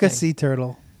about everything? Fuck a sea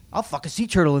turtle. I'll fuck a sea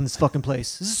turtle in this fucking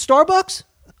place. Is this Starbucks?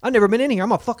 I've never been in here. I'm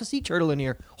going to fuck a sea turtle in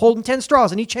here. Holding 10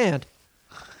 straws in each hand.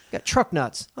 Got truck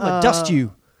nuts. I'm going to dust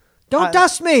you. Don't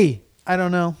dust me. I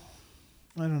don't know.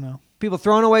 People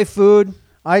throwing away food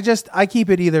I keep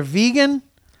it either vegan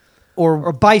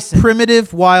or bison.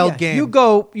 primitive wild Yeah, game.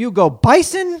 You go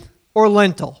bison or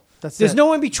lentil. That's There's it.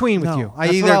 no in between with No, you. I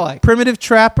That's either what I like. primitive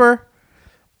trapper.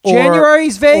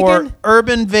 January's vegan. Or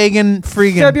urban vegan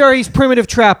freegan. February's primitive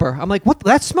trapper. I'm like, what?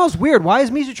 That smells weird. Why is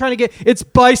Misha trying to get? It's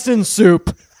bison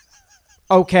soup.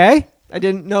 Okay, I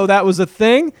didn't know that was a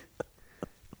thing.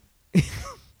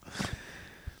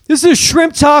 This is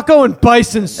shrimp taco and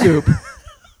bison soup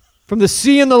from the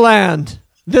sea and the land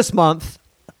this month.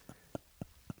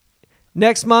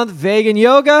 Next month, vegan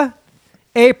yoga.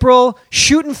 April,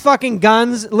 shooting fucking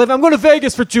guns. I'm going to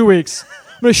Vegas for 2 weeks.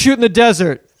 I'm going to shoot in the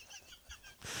desert.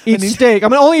 Eat steak. I'm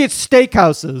going to only eat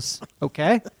steakhouses.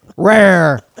 Okay?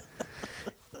 Rare.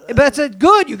 But that's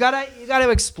good. You gotta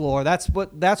explore. That's why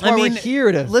we're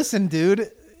here to. Listen, dude.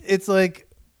 It's like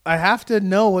I have to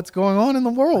know what's going on in the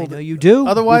I world. know you do.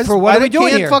 Otherwise, for what are we I doing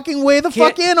can't here? fucking weigh the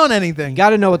fuck in on anything. You got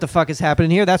to know what the fuck is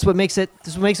happening here. That's what makes it.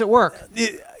 This is what makes it work.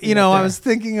 You know, I was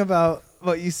thinking about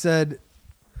what you said.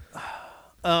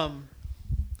 What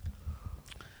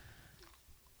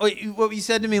you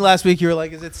said to me last week, you were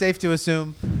like, "Is it safe to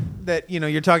assume that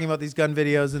you're talking about these gun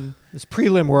videos and This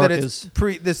prelim work that is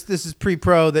this is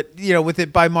pre-pro that with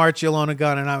it by March you'll own a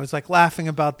gun?" And I was like laughing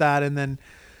about that, and then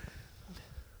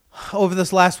over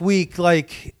this last week,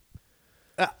 like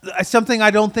something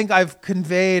I don't think I've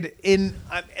conveyed and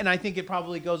I think it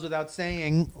probably goes without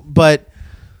saying, but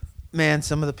man,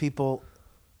 some of the people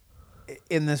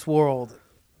in this world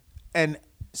and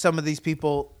some of these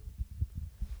people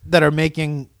that are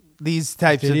making these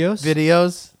types of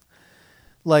videos,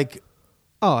 like,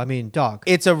 oh, I mean, dog.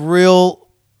 this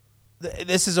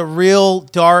is a real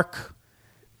dark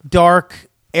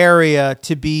area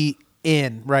to be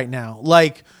in right now.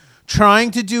 Like,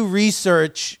 trying to do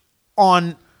research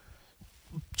on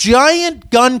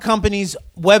giant gun companies'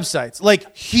 websites,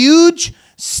 like huge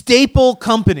staple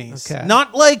companies,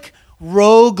 not like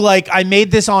rogue, like I made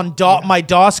this on my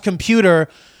DOS computer.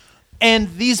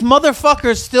 And these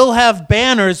motherfuckers still have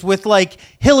banners with like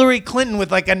Hillary Clinton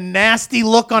with like a nasty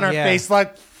look on her face,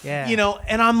 like,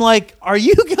 and I'm like, are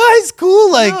you guys cool?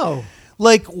 Like, No.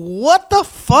 Like, what the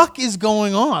fuck is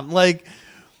going on? Like,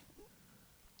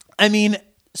 I mean,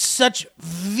 such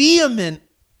vehement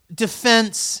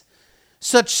defense,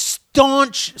 such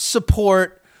staunch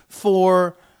support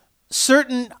for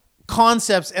certain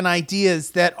concepts and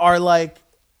ideas that are like,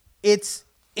 it's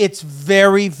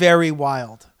very, very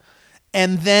wild.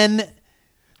 And then,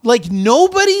 like,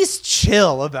 nobody's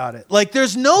chill about it. Like,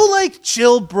 there's no, like,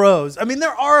 chill bros. I mean,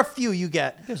 there are a few you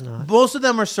get. There's not. Most of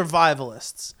them are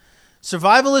survivalists.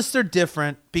 Survivalists are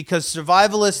different because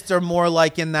survivalists are more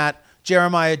like in that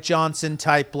Jeremiah Johnson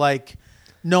type, like,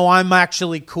 no, I'm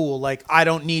actually cool. Like, I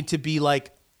don't need to be,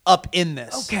 like, up in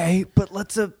this. Okay, but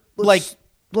let's like,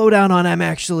 slow down on I'm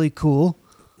actually cool.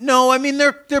 No, I mean,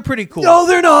 they're pretty cool. No,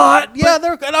 they're not. Yeah,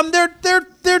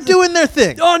 they're doing their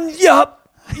thing.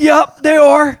 Yep, they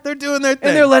are. They're doing their thing.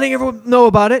 And they're letting everyone know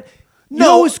about it.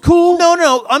 No, it's cool.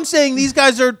 No. I'm saying these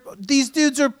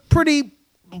dudes are pretty,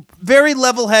 very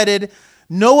level-headed,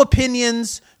 no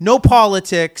opinions, no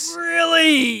politics.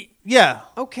 Really? Yeah.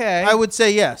 Okay. I would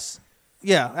say yes.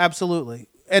 Yeah, absolutely.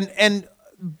 And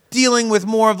dealing with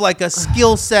more of like a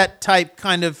skill set type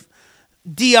kind of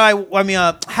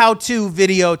how-to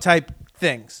video type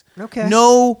things. Okay.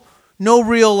 No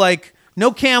real like,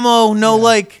 no camo,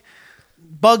 like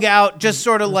bug out, just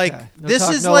sort of like, this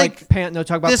is like no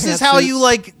talk about this is how you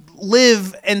like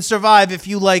live and survive if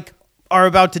you like are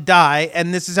about to die,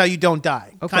 and this is how you don't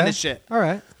die, kind of shit. All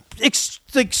right. Like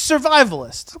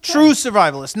survivalist, true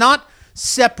survivalist, not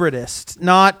separatist,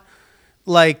 not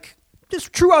like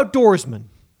Just true outdoorsmen.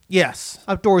 yes,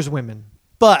 Outdoors women.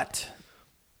 but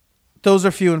those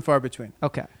are few and far between.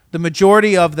 Okay. The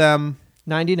majority of them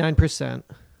 99%.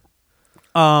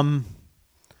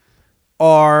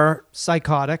 are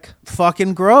Psychotic.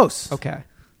 fucking gross. Okay.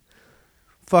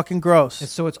 Fucking gross. And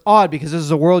so it's odd because this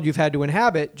is a world you've had to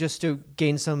inhabit just to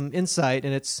gain some insight,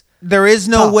 and it's There is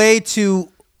no tough. way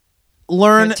to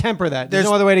learn. can't temper that. There's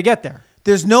no other way to get there.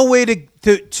 There's no way to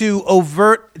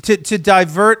divert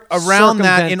around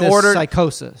that in Circumvent this order,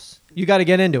 psychosis. You got to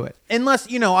get into it. unless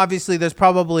obviously there's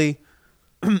probably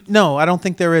no. I don't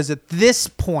think there is at this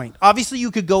point. Obviously, you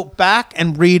could go back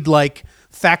and read like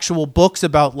factual books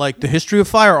about like the history of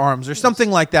firearms or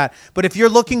something like that. But if you're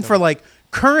looking for like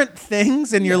current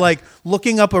things and you're like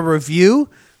looking up a review,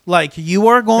 like you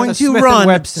are going to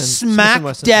run smack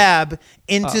dab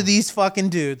into these fucking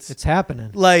dudes. It's happening.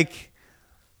 Like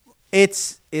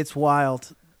it's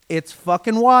wild. It's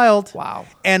fucking wild. Wow.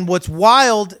 And what's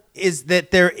wild is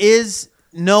that there is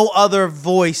no other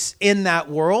voice in that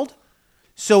world.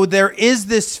 So there is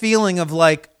this feeling of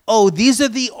like, oh, these are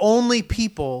the only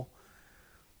people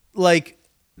like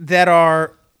that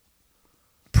are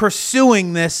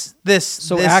pursuing this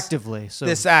actively.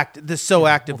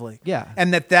 actively. Yeah.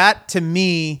 And that to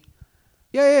me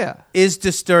Yeah. is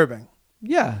disturbing.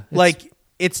 Yeah. Like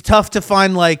it's tough to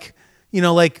find Johnny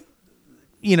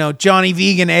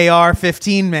Vegan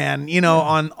AR-15 man,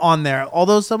 on there.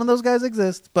 Although some of those guys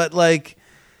exist, but like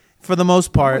for the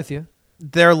most part, with you.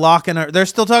 They're locking her. They're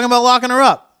still talking about locking her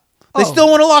up. They Oh. still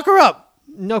want to lock her up.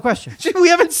 No question. We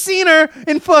haven't seen her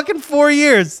in fucking 4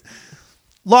 years.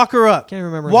 Lock her up. Can't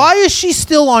remember. Why is she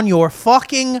still on your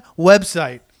fucking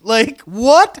website? Like,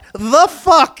 what the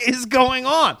fuck is going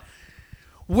on?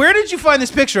 Where did you find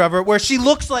this picture of her where she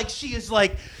looks like she is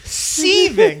like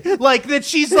seething, like that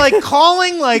she's like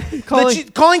calling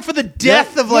for the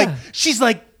death of like she's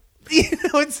like You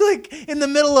know, it's like in the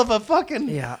middle of a fucking.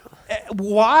 Yeah.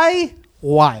 Why?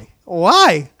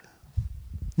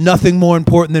 Nothing more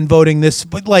important than voting this.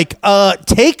 But like,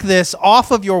 take this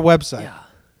off of your website. Yeah.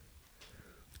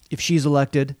 If she's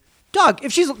elected, Doug.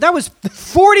 That was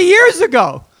 40 years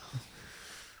ago.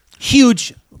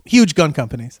 Huge gun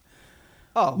companies.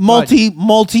 Oh,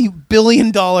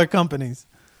 multi-billion-dollar companies.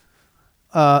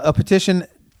 A petition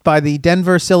by the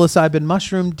Denver Psilocybin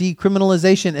Mushroom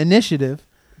Decriminalization Initiative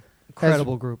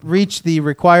incredible group reached the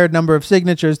required number of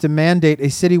signatures to mandate a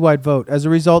citywide vote. As a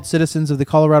result, citizens of the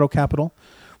Colorado capital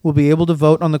will be able to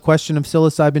vote on the question of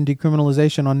psilocybin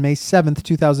decriminalization on May 7th,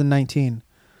 2019.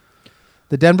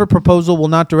 The Denver proposal will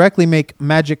not directly make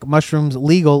magic mushrooms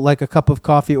legal like a cup of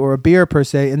coffee or a beer per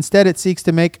se. Instead, it seeks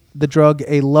to make the drug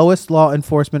a lowest law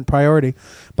enforcement priority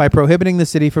by prohibiting the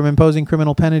city from imposing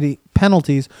criminal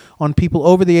penalties on people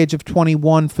over the age of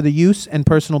 21 for the use and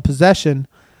personal possession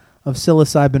of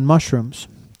psilocybin mushrooms.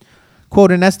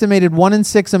 Quote, an estimated 1 in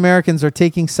 6 Americans are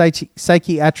taking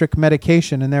psychiatric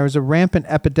medication, and there is a rampant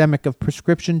epidemic of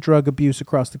prescription drug abuse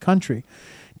across the country.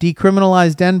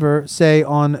 Decriminalize Denver say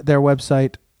on their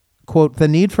website, quote, the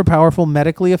need for powerful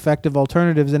medically effective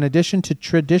alternatives in addition to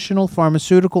traditional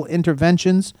pharmaceutical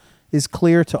interventions is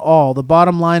clear to all. The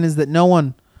bottom line is that no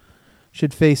one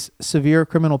should face severe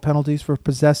criminal penalties for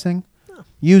possessing,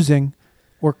 using,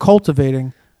 or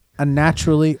cultivating a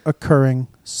naturally occurring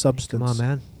substance. Come on,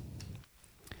 man.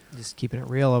 Just keeping it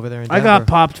real over there in I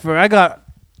Denver. I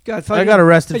got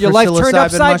arrested your for life psilocybin turned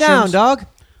upside down, mushrooms. dog.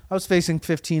 I was facing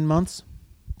 15 months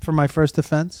for my first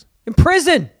offense. In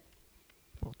prison.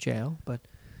 Well, jail, but...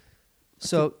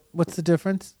 So, what's the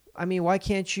difference? I mean, why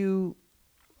can't you...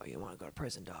 Oh, you want to go to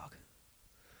prison, dog.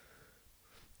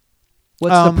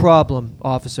 What's the problem,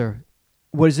 officer?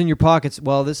 What is in your pockets?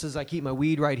 Well, this is... I keep my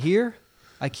weed right here.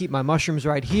 I keep my mushrooms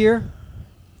right here.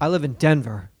 I live in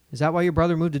Denver. Is that why your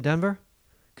brother moved to Denver?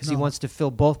 Because he wants to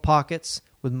fill both pockets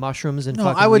with mushrooms and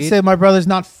fucking I would weed? say my brother's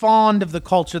not fond of the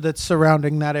culture that's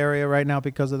surrounding that area right now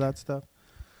because of that stuff.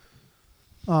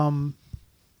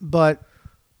 But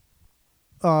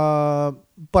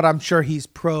I'm sure he's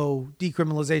pro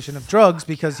decriminalization of drugs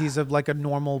because he's a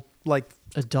normal, like,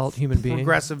 adult human being,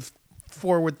 progressive,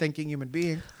 forward-thinking human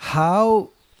being. How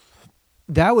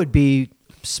that would be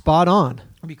spot on.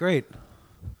 It'd be great.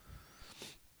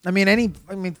 I mean,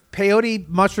 peyote,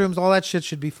 mushrooms, all that shit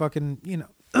should be fucking,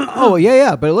 Oh,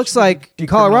 yeah. But it looks like in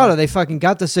Colorado, they fucking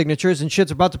got the signatures and shit's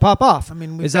about to pop off. I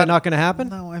mean, is that not going to happen?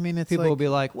 No, I mean, it's people will be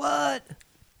like, what?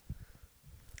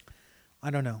 I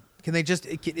don't know. Can they just,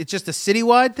 it's just a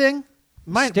citywide thing?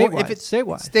 Statewide. If it's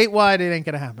statewide, it ain't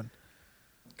going to happen.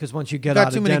 Because once you get out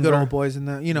of Denver. Got too many good old boys in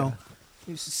the,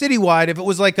 citywide. If it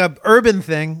was like a urban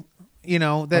thing,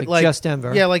 that like just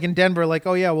Denver. Yeah, like in Denver, like,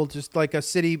 oh yeah, well, just like a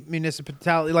city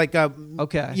municipality, like a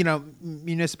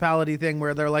municipality thing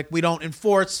where they're like, we don't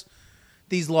enforce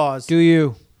these laws. Do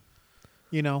you?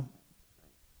 You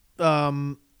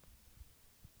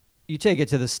take it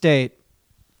to the state.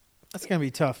 That's gonna be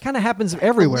tough. Kind of happens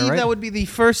everywhere, I believe right? That would be the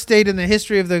first state in the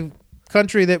history of the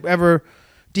country that ever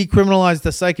decriminalized the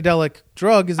psychedelic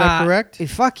drug. Is that correct?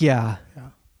 Fuck yeah.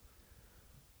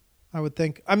 I would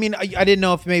think. I mean, I didn't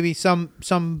know if maybe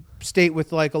some state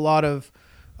with like a lot of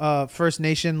First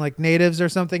Nation, like natives or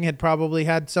something, had probably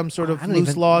had some sort of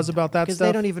loose laws about that stuff. Because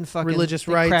they don't even fucking religious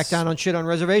rights. Crack down on shit on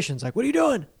reservations. Like, what are you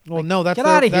doing? Well, no, get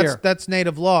out of here. That's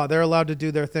native law. They're allowed to do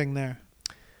their thing there.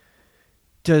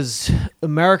 Does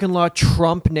American law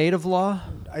trump native law?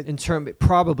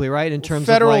 Probably, right? In terms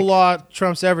federal of law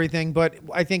trumps everything, but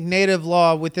I think native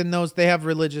law within those, they have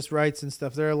religious rights and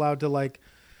stuff. They're allowed to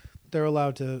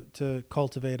to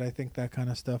cultivate, I think, that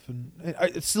kind of stuff, and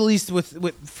it's at least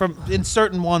from in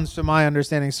certain ones, to my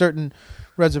understanding, certain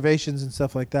reservations and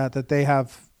stuff like that they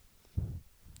have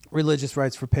religious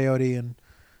rights for peyote, and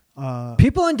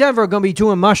people in Denver are going to be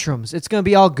doing mushrooms. It's going to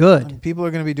be all good. People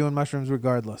are going to be doing mushrooms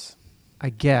regardless, I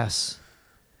guess.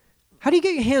 How do you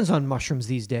get your hands on mushrooms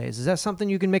these days? Is that something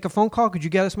you can make a phone call? Could you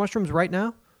get us mushrooms right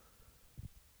now?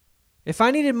 If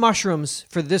I needed mushrooms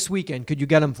for this weekend, could you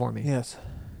get them for me? Yes.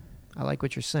 I like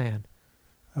what you're saying.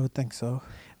 I would think so.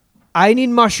 I need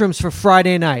mushrooms for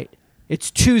Friday night. It's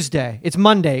Tuesday. It's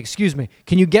Monday, excuse me.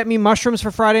 Can you get me mushrooms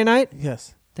for Friday night?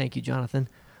 Yes. Thank you, Jonathan.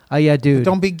 Yeah, dude. But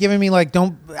don't be giving me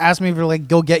don't ask me for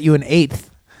go get you an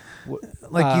eighth.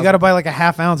 Like you got to buy like a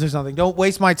half ounce or something. Don't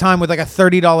waste my time with like a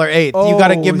 $30 eighth. You got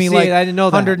to give me I didn't know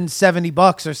that.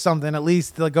 $170 or something at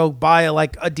least to go buy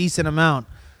a decent amount.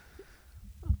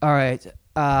 All right.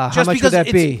 How much would that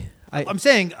be? I'm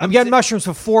saying I'm getting mushrooms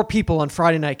for 4 people on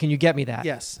Friday night. Can you get me that?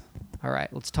 Yes. All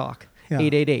right, let's talk. Yeah.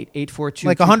 888-842.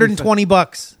 Like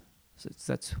 $120. So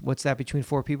that's what's that between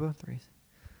 4 people? 3.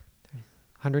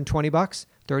 $120,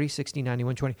 30, 60, 90,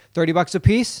 120. $30 a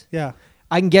piece? Yeah.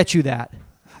 I can get you that.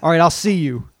 All right, I'll see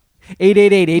you.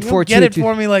 888-842. Get it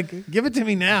for me. Like, give it to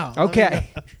me now. Okay.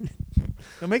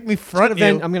 Don't make me front you.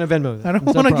 I'm going to Venmo that. I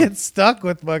don't want to get stuck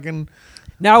with fucking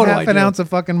now what half do I an do? ounce of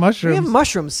fucking mushrooms. We have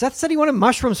mushrooms. Seth said he wanted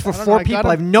mushrooms for I don't 4 know, people.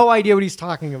 I have no idea what he's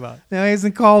talking about. No, he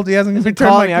hasn't called. He hasn't returned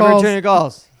Call my me. I haven't calls. returned your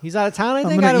calls. He's out of town, I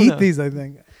think? I'm I going don't to know. eat these, I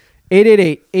think.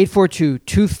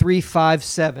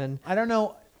 888-842-2357. I don't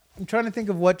know. I'm trying to think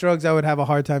of what drugs I would have a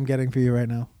hard time getting for you right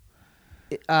now.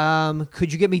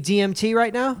 Could you get me DMT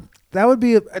right now? That would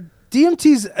be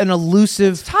DMT's an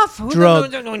elusive Tough.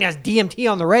 drug. No one has DMT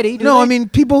on the ready. Do No, they? I mean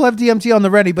people have DMT on the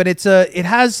ready, but it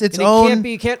has its And own.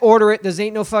 you can't order it. There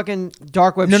ain't no fucking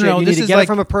dark web No, shit. no, You this need to is get like- it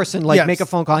from a person. Like yes, make a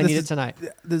phone call. I this need is- it tonight.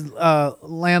 This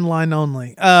landline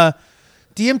only.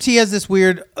 DMT has this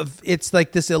weird. It's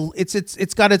like this.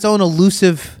 It's got its own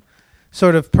elusive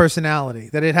sort of personality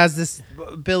that it has this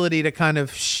ability to kind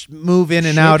of move in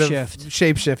and out of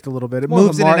shapeshift a little bit. It More of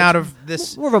moves a in and March- out of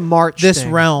this. More of a March. this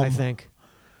thing, realm. I think.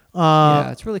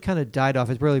 Yeah, it's really kind of died off.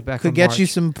 It's really back. Could from get March. you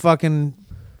some fucking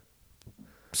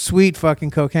sweet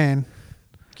fucking cocaine.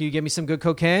 Can you get me some good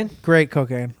cocaine? Great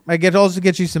cocaine. I get also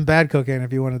get you some bad cocaine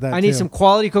if you wanted that. I need too. some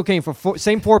quality cocaine for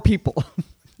same 4 people.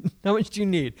 How much do you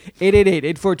need?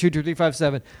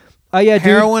 888-842-2357. Oh yeah, dude.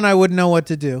 heroin. I wouldn't know what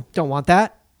to do. Don't want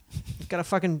that. Got a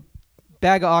fucking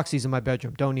bag of oxys in my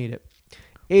bedroom. Don't need it.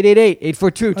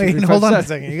 888-842-2357. Wait, hold on a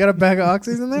second. You got a bag of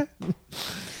oxys in there?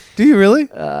 Do you really?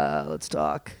 Let's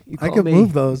talk. You I call could me.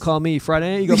 move those. You call me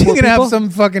Friday night. You You're got 4 gonna people? have some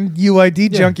fucking UID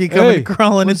Yeah. junkie coming Hey,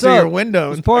 crawling what's into up? your window.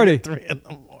 Let's at party. 3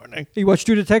 a.m. You watch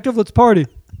True Detective? Let's party.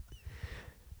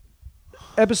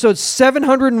 Episode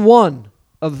 701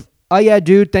 of Oh Yeah,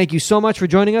 Dude. Thank you so much for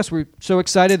joining us. We're so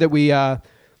excited that we got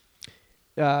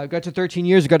to 13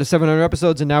 years. We got to 700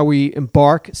 episodes, and now we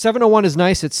embark. 701 is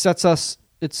nice. It sets us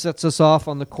off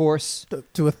on the course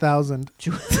to 1,000.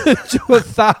 to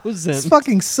 1,000. This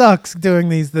fucking sucks doing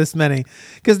this many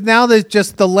because now there's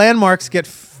just the landmarks get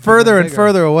further and bigger.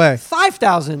 further away.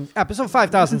 5,000. Episode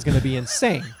 5,000 is going to be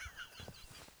insane.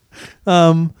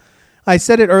 I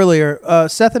said it earlier.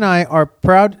 Seth and I are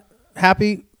proud,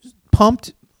 happy,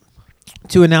 pumped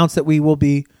to announce that we will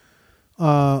be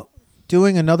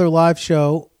doing another live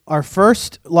show. Our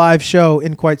first live show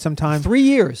in quite some time. 3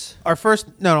 years. Our first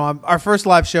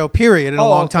live show period in a Oh,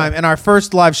 long okay. time, and our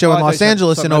first live show Oh, I in thought Los you said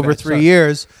Angeles in something over like that. 3 Sorry.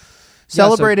 years,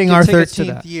 celebrating get our tickets to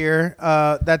 13th that. year.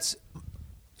 That's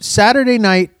Saturday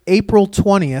night, April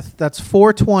 20th. That's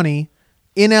 420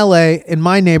 in LA, in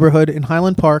my neighborhood in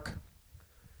Highland Park,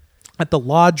 at the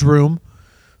Lodge Room.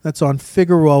 That's on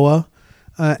Figueroa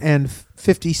and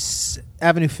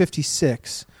Avenue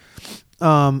 56.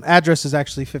 Address is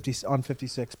actually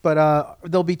 56, but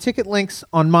there'll be ticket links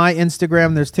on my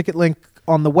Instagram. There's ticket link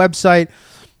on the website.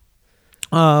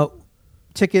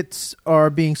 Tickets are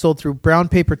being sold through Brown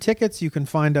Paper Tickets. You can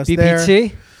find us there.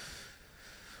 BPT.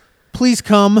 Please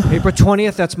come. April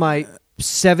 20th. That's my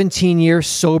 17-year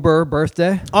sober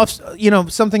birthday.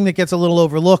 Something that gets a little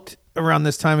overlooked around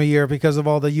this time of year because of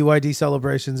all the UID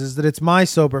celebrations is that it's my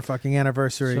sober fucking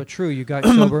anniversary. So true. You got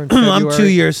sober in February. I'm 2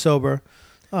 years sober.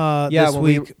 This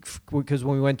week. Because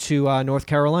when we went to North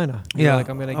Carolina, you Yeah, were like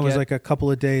I was like a couple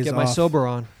of days get off. my sober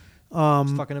on.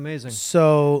 It's fucking amazing.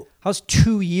 So How's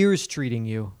 2 years treating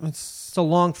you? It's a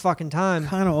long fucking time.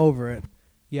 kind of over it.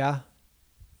 Yeah.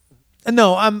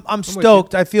 No, I'm with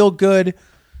stoked. I feel good.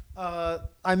 I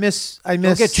miss.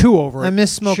 Don't get too over it. I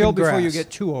miss smoking Chill grass. before you get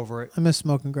too over it. I miss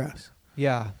smoking grass.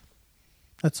 Yeah.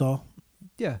 That's all.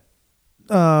 Yeah.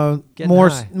 Getting More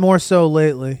high. more so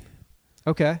lately.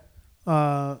 Okay.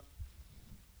 I'd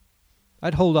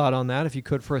hold out on that if you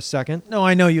could for a second. No,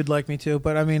 I know you'd like me to,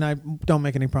 but I mean, I don't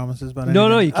make any promises about No,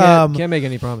 anything. you can't make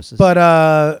any promises. But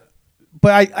I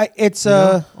it's You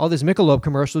know, all these Michelob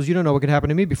commercials, you don't know what could happen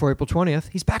to me before April 20th.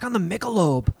 He's back on the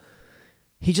Michelob.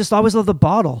 He just always loved the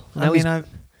bottle.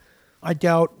 I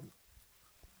doubt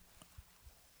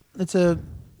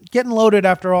getting loaded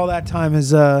after all that time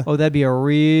is Oh, that'd be a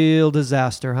real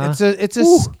disaster, huh?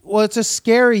 it's a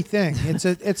scary thing.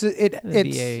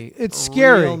 It's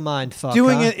scary. Real mind fuck,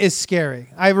 Doing huh? it is scary.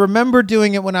 I remember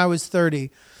doing it when I was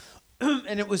 30.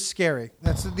 And it was scary.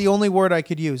 That's the only word I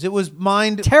could use. It was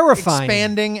mind Terrifying.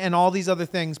 expanding and all these other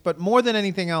things, but more than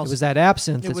anything else, It was that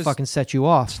absinthe It that was- fucking set you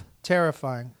off.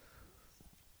 terrifying.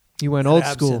 You went That old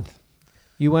school. absinthe.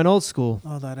 You went old school.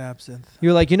 Oh, that absinthe.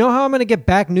 You're like, you know how I'm going to get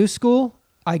back new school?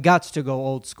 I got to go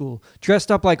old school.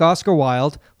 Dressed up like Oscar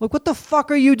Wilde. Like, what the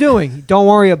fuck are you doing? Don't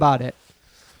worry about it.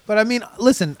 But I mean,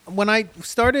 listen, when I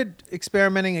started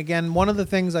experimenting again, one of the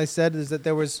things I said is that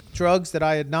there was drugs that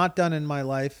I had not done in my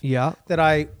life Yeah. that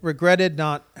I regretted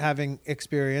not having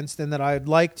experienced and that I'd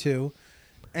like to.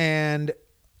 And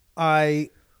I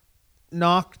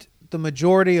knocked the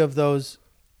majority of those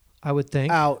I would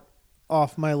think. out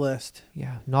off my list.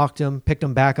 Yeah. Knocked him, picked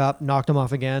him back up, knocked him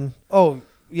off again. Oh,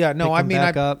 yeah. No, picked I him mean,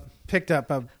 back I up. picked up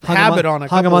a Hung habit him on a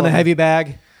hung him couple on the of heavy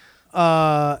bag.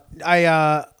 but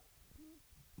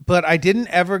I didn't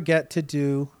ever get to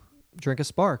do Drink a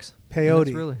Sparks. peyote.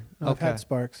 That's really I've okay. had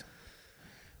Sparks.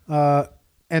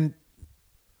 And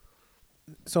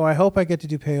so I hope I get to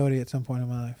do peyote at some point in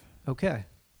my life. Okay.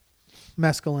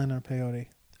 Mescaline or peyote.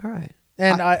 All right.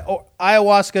 And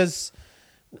ayahuasca's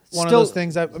one of Still- those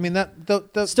things. I mean,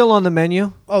 the Still on the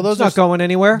menu. Oh, those it's are not going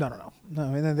anywhere. No. I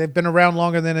mean, they've been around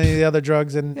longer than any of the other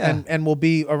drugs, and Yeah. and will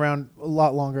be around a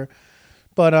lot longer.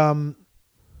 But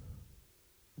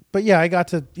yeah, I got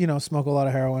to smoke a lot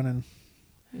of heroin and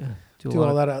Yeah. do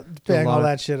all that, bang all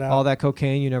that shit out. All that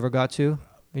cocaine you never got to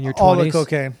in your 20s. All the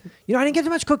cocaine. I didn't get too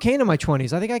much cocaine in my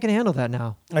 20s. I think I can handle that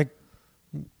now.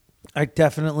 I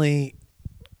definitely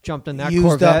Jumped in that used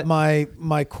Corvette. up my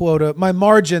quota, my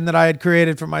margin that I had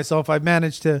created for myself. I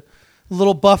managed to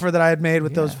little buffer that I had made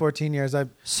with those 14 years.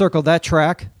 Circled that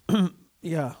track.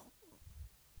 Yeah.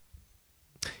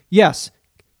 Yes.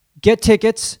 Get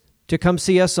tickets to come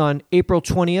see us on April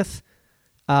 20th.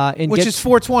 Which is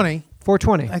 420.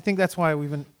 420. I think that's why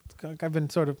I've been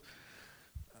sort of.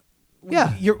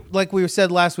 Yeah. You're like we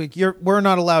said last week. We're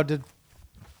not allowed to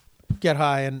get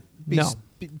high and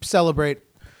celebrate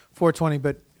 420,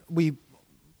 but we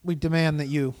demand that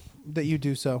you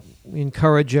do so. We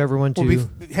encourage everyone to. We'll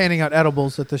be handing out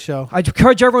edibles at the show. I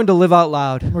encourage everyone to live out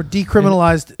loud. We're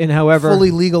decriminalized and however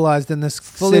fully legalized in this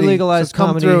fully city. legalized So come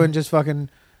comedy. through and just fucking.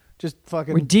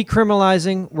 We're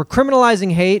decriminalizing. We're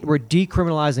criminalizing hate. We're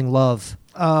decriminalizing love.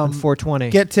 On 420.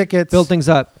 Get tickets. Build things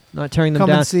up, not tearing them Come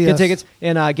down. and see get us. tickets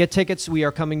and get tickets. We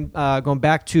are going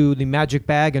back to the Magic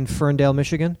Bag in Ferndale,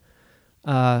 Michigan.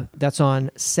 That's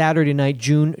on Saturday night,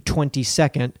 June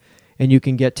 22nd, and you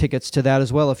can get tickets to that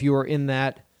as well if you are in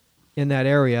that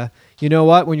area. You know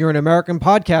what? When you're an American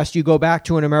podcast, you go back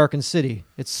to an American city.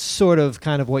 It's sort of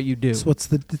kind of what you do. It's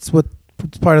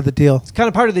part of the deal. It's kind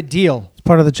of part of the deal. It's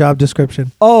part of the job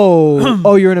description.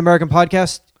 Oh, you're an American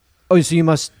podcast? Oh, so you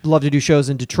must love to do shows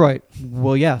in Detroit.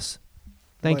 Well, yes.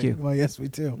 Thank you. Well, yes, we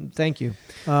do. Thank you.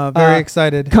 Very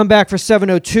excited. Come back for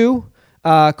 702.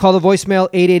 Call the voicemail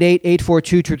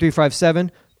 888-842-2357.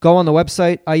 Go on the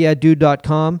website,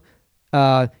 iyadude.com.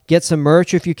 Get some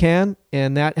merch if you can,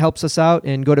 and that helps us out.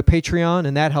 And go to Patreon,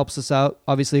 and that helps us out.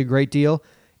 Obviously, a great deal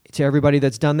to everybody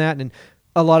that's done that. And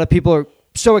a lot of people are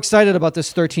so excited about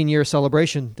this 13-year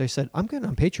celebration. They said, I'm getting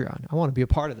on Patreon. I want to be a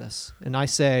part of this. And I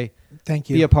say, thank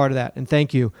you. Be a part of that, and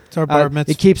thank you. It's our bar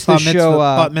mitzvah. It keeps the show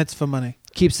bat mitzvah money.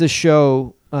 Keeps this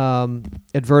show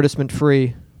advertisement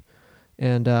free,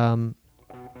 and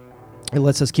it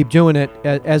lets us keep doing it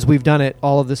as we've done it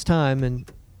all of this time, and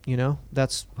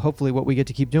that's hopefully what we get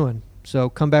to keep doing. So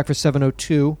come back for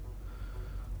 702.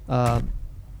 Oh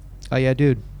yeah,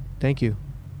 dude. Thank you.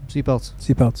 Seatbelts.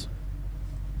 Seatbelts.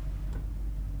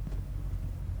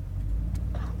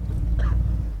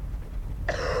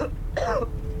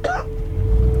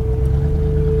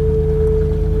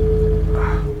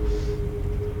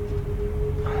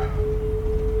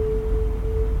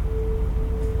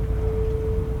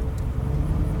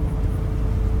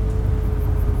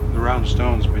 The round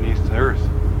stones beneath the earth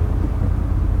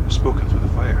have spoken through the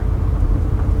fire.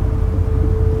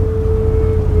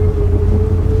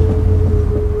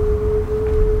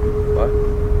 What?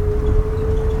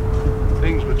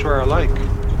 Things which are alike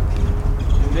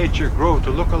in nature grow to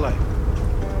look alike.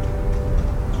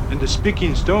 And the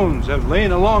speaking stones have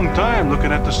lain a long time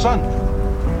looking at the sun.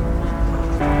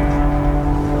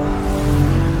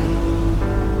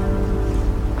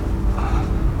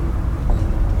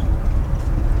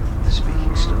 The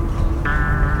speaking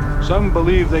stone. Some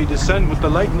believe they descend with the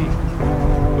lightning,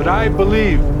 but I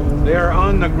believe they are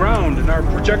on the ground and are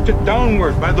projected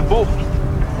downward by the bolt.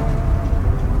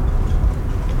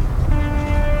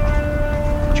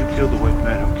 Did you kill the white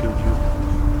man who killed you?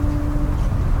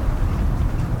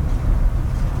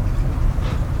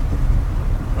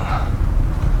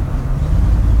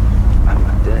 I'm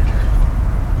not dead.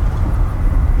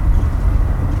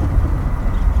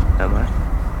 Am I?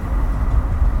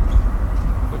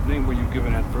 What name were you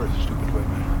given at birth, stupid white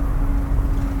man?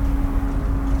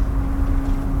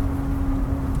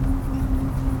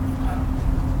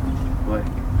 Blake.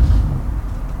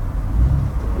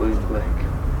 William Blake.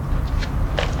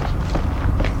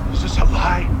 Is this a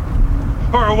lie?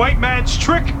 Or a white man's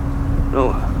trick?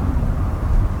 No.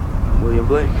 William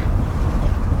Blake.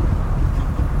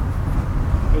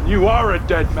 And you are a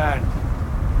dead man.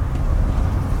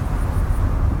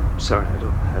 Sorry, I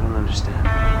don't understand.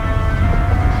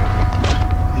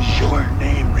 Is your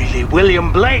name really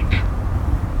William Blake?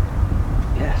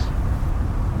 Yes.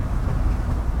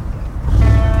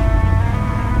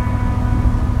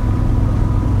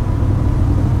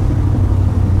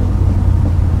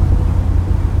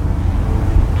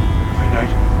 Every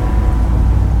night.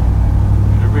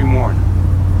 And every morn.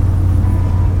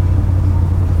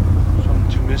 Some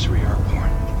to misery are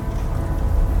born.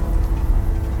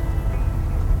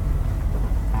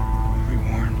 Every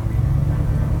morn.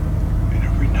 And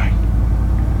every night.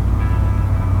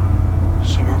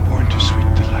 Some are born to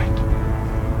sweet delight.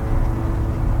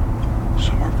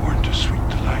 Some are born to sweet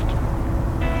delight.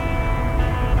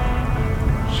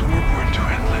 Some are born to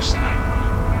endless night.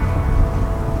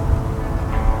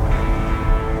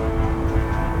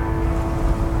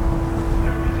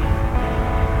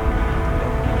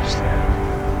 Don't understand.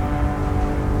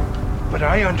 But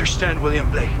I understand, William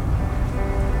Blake.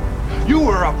 You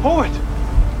were a poet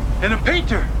and a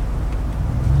painter.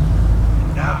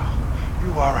 And now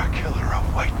you are a killer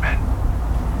of white men.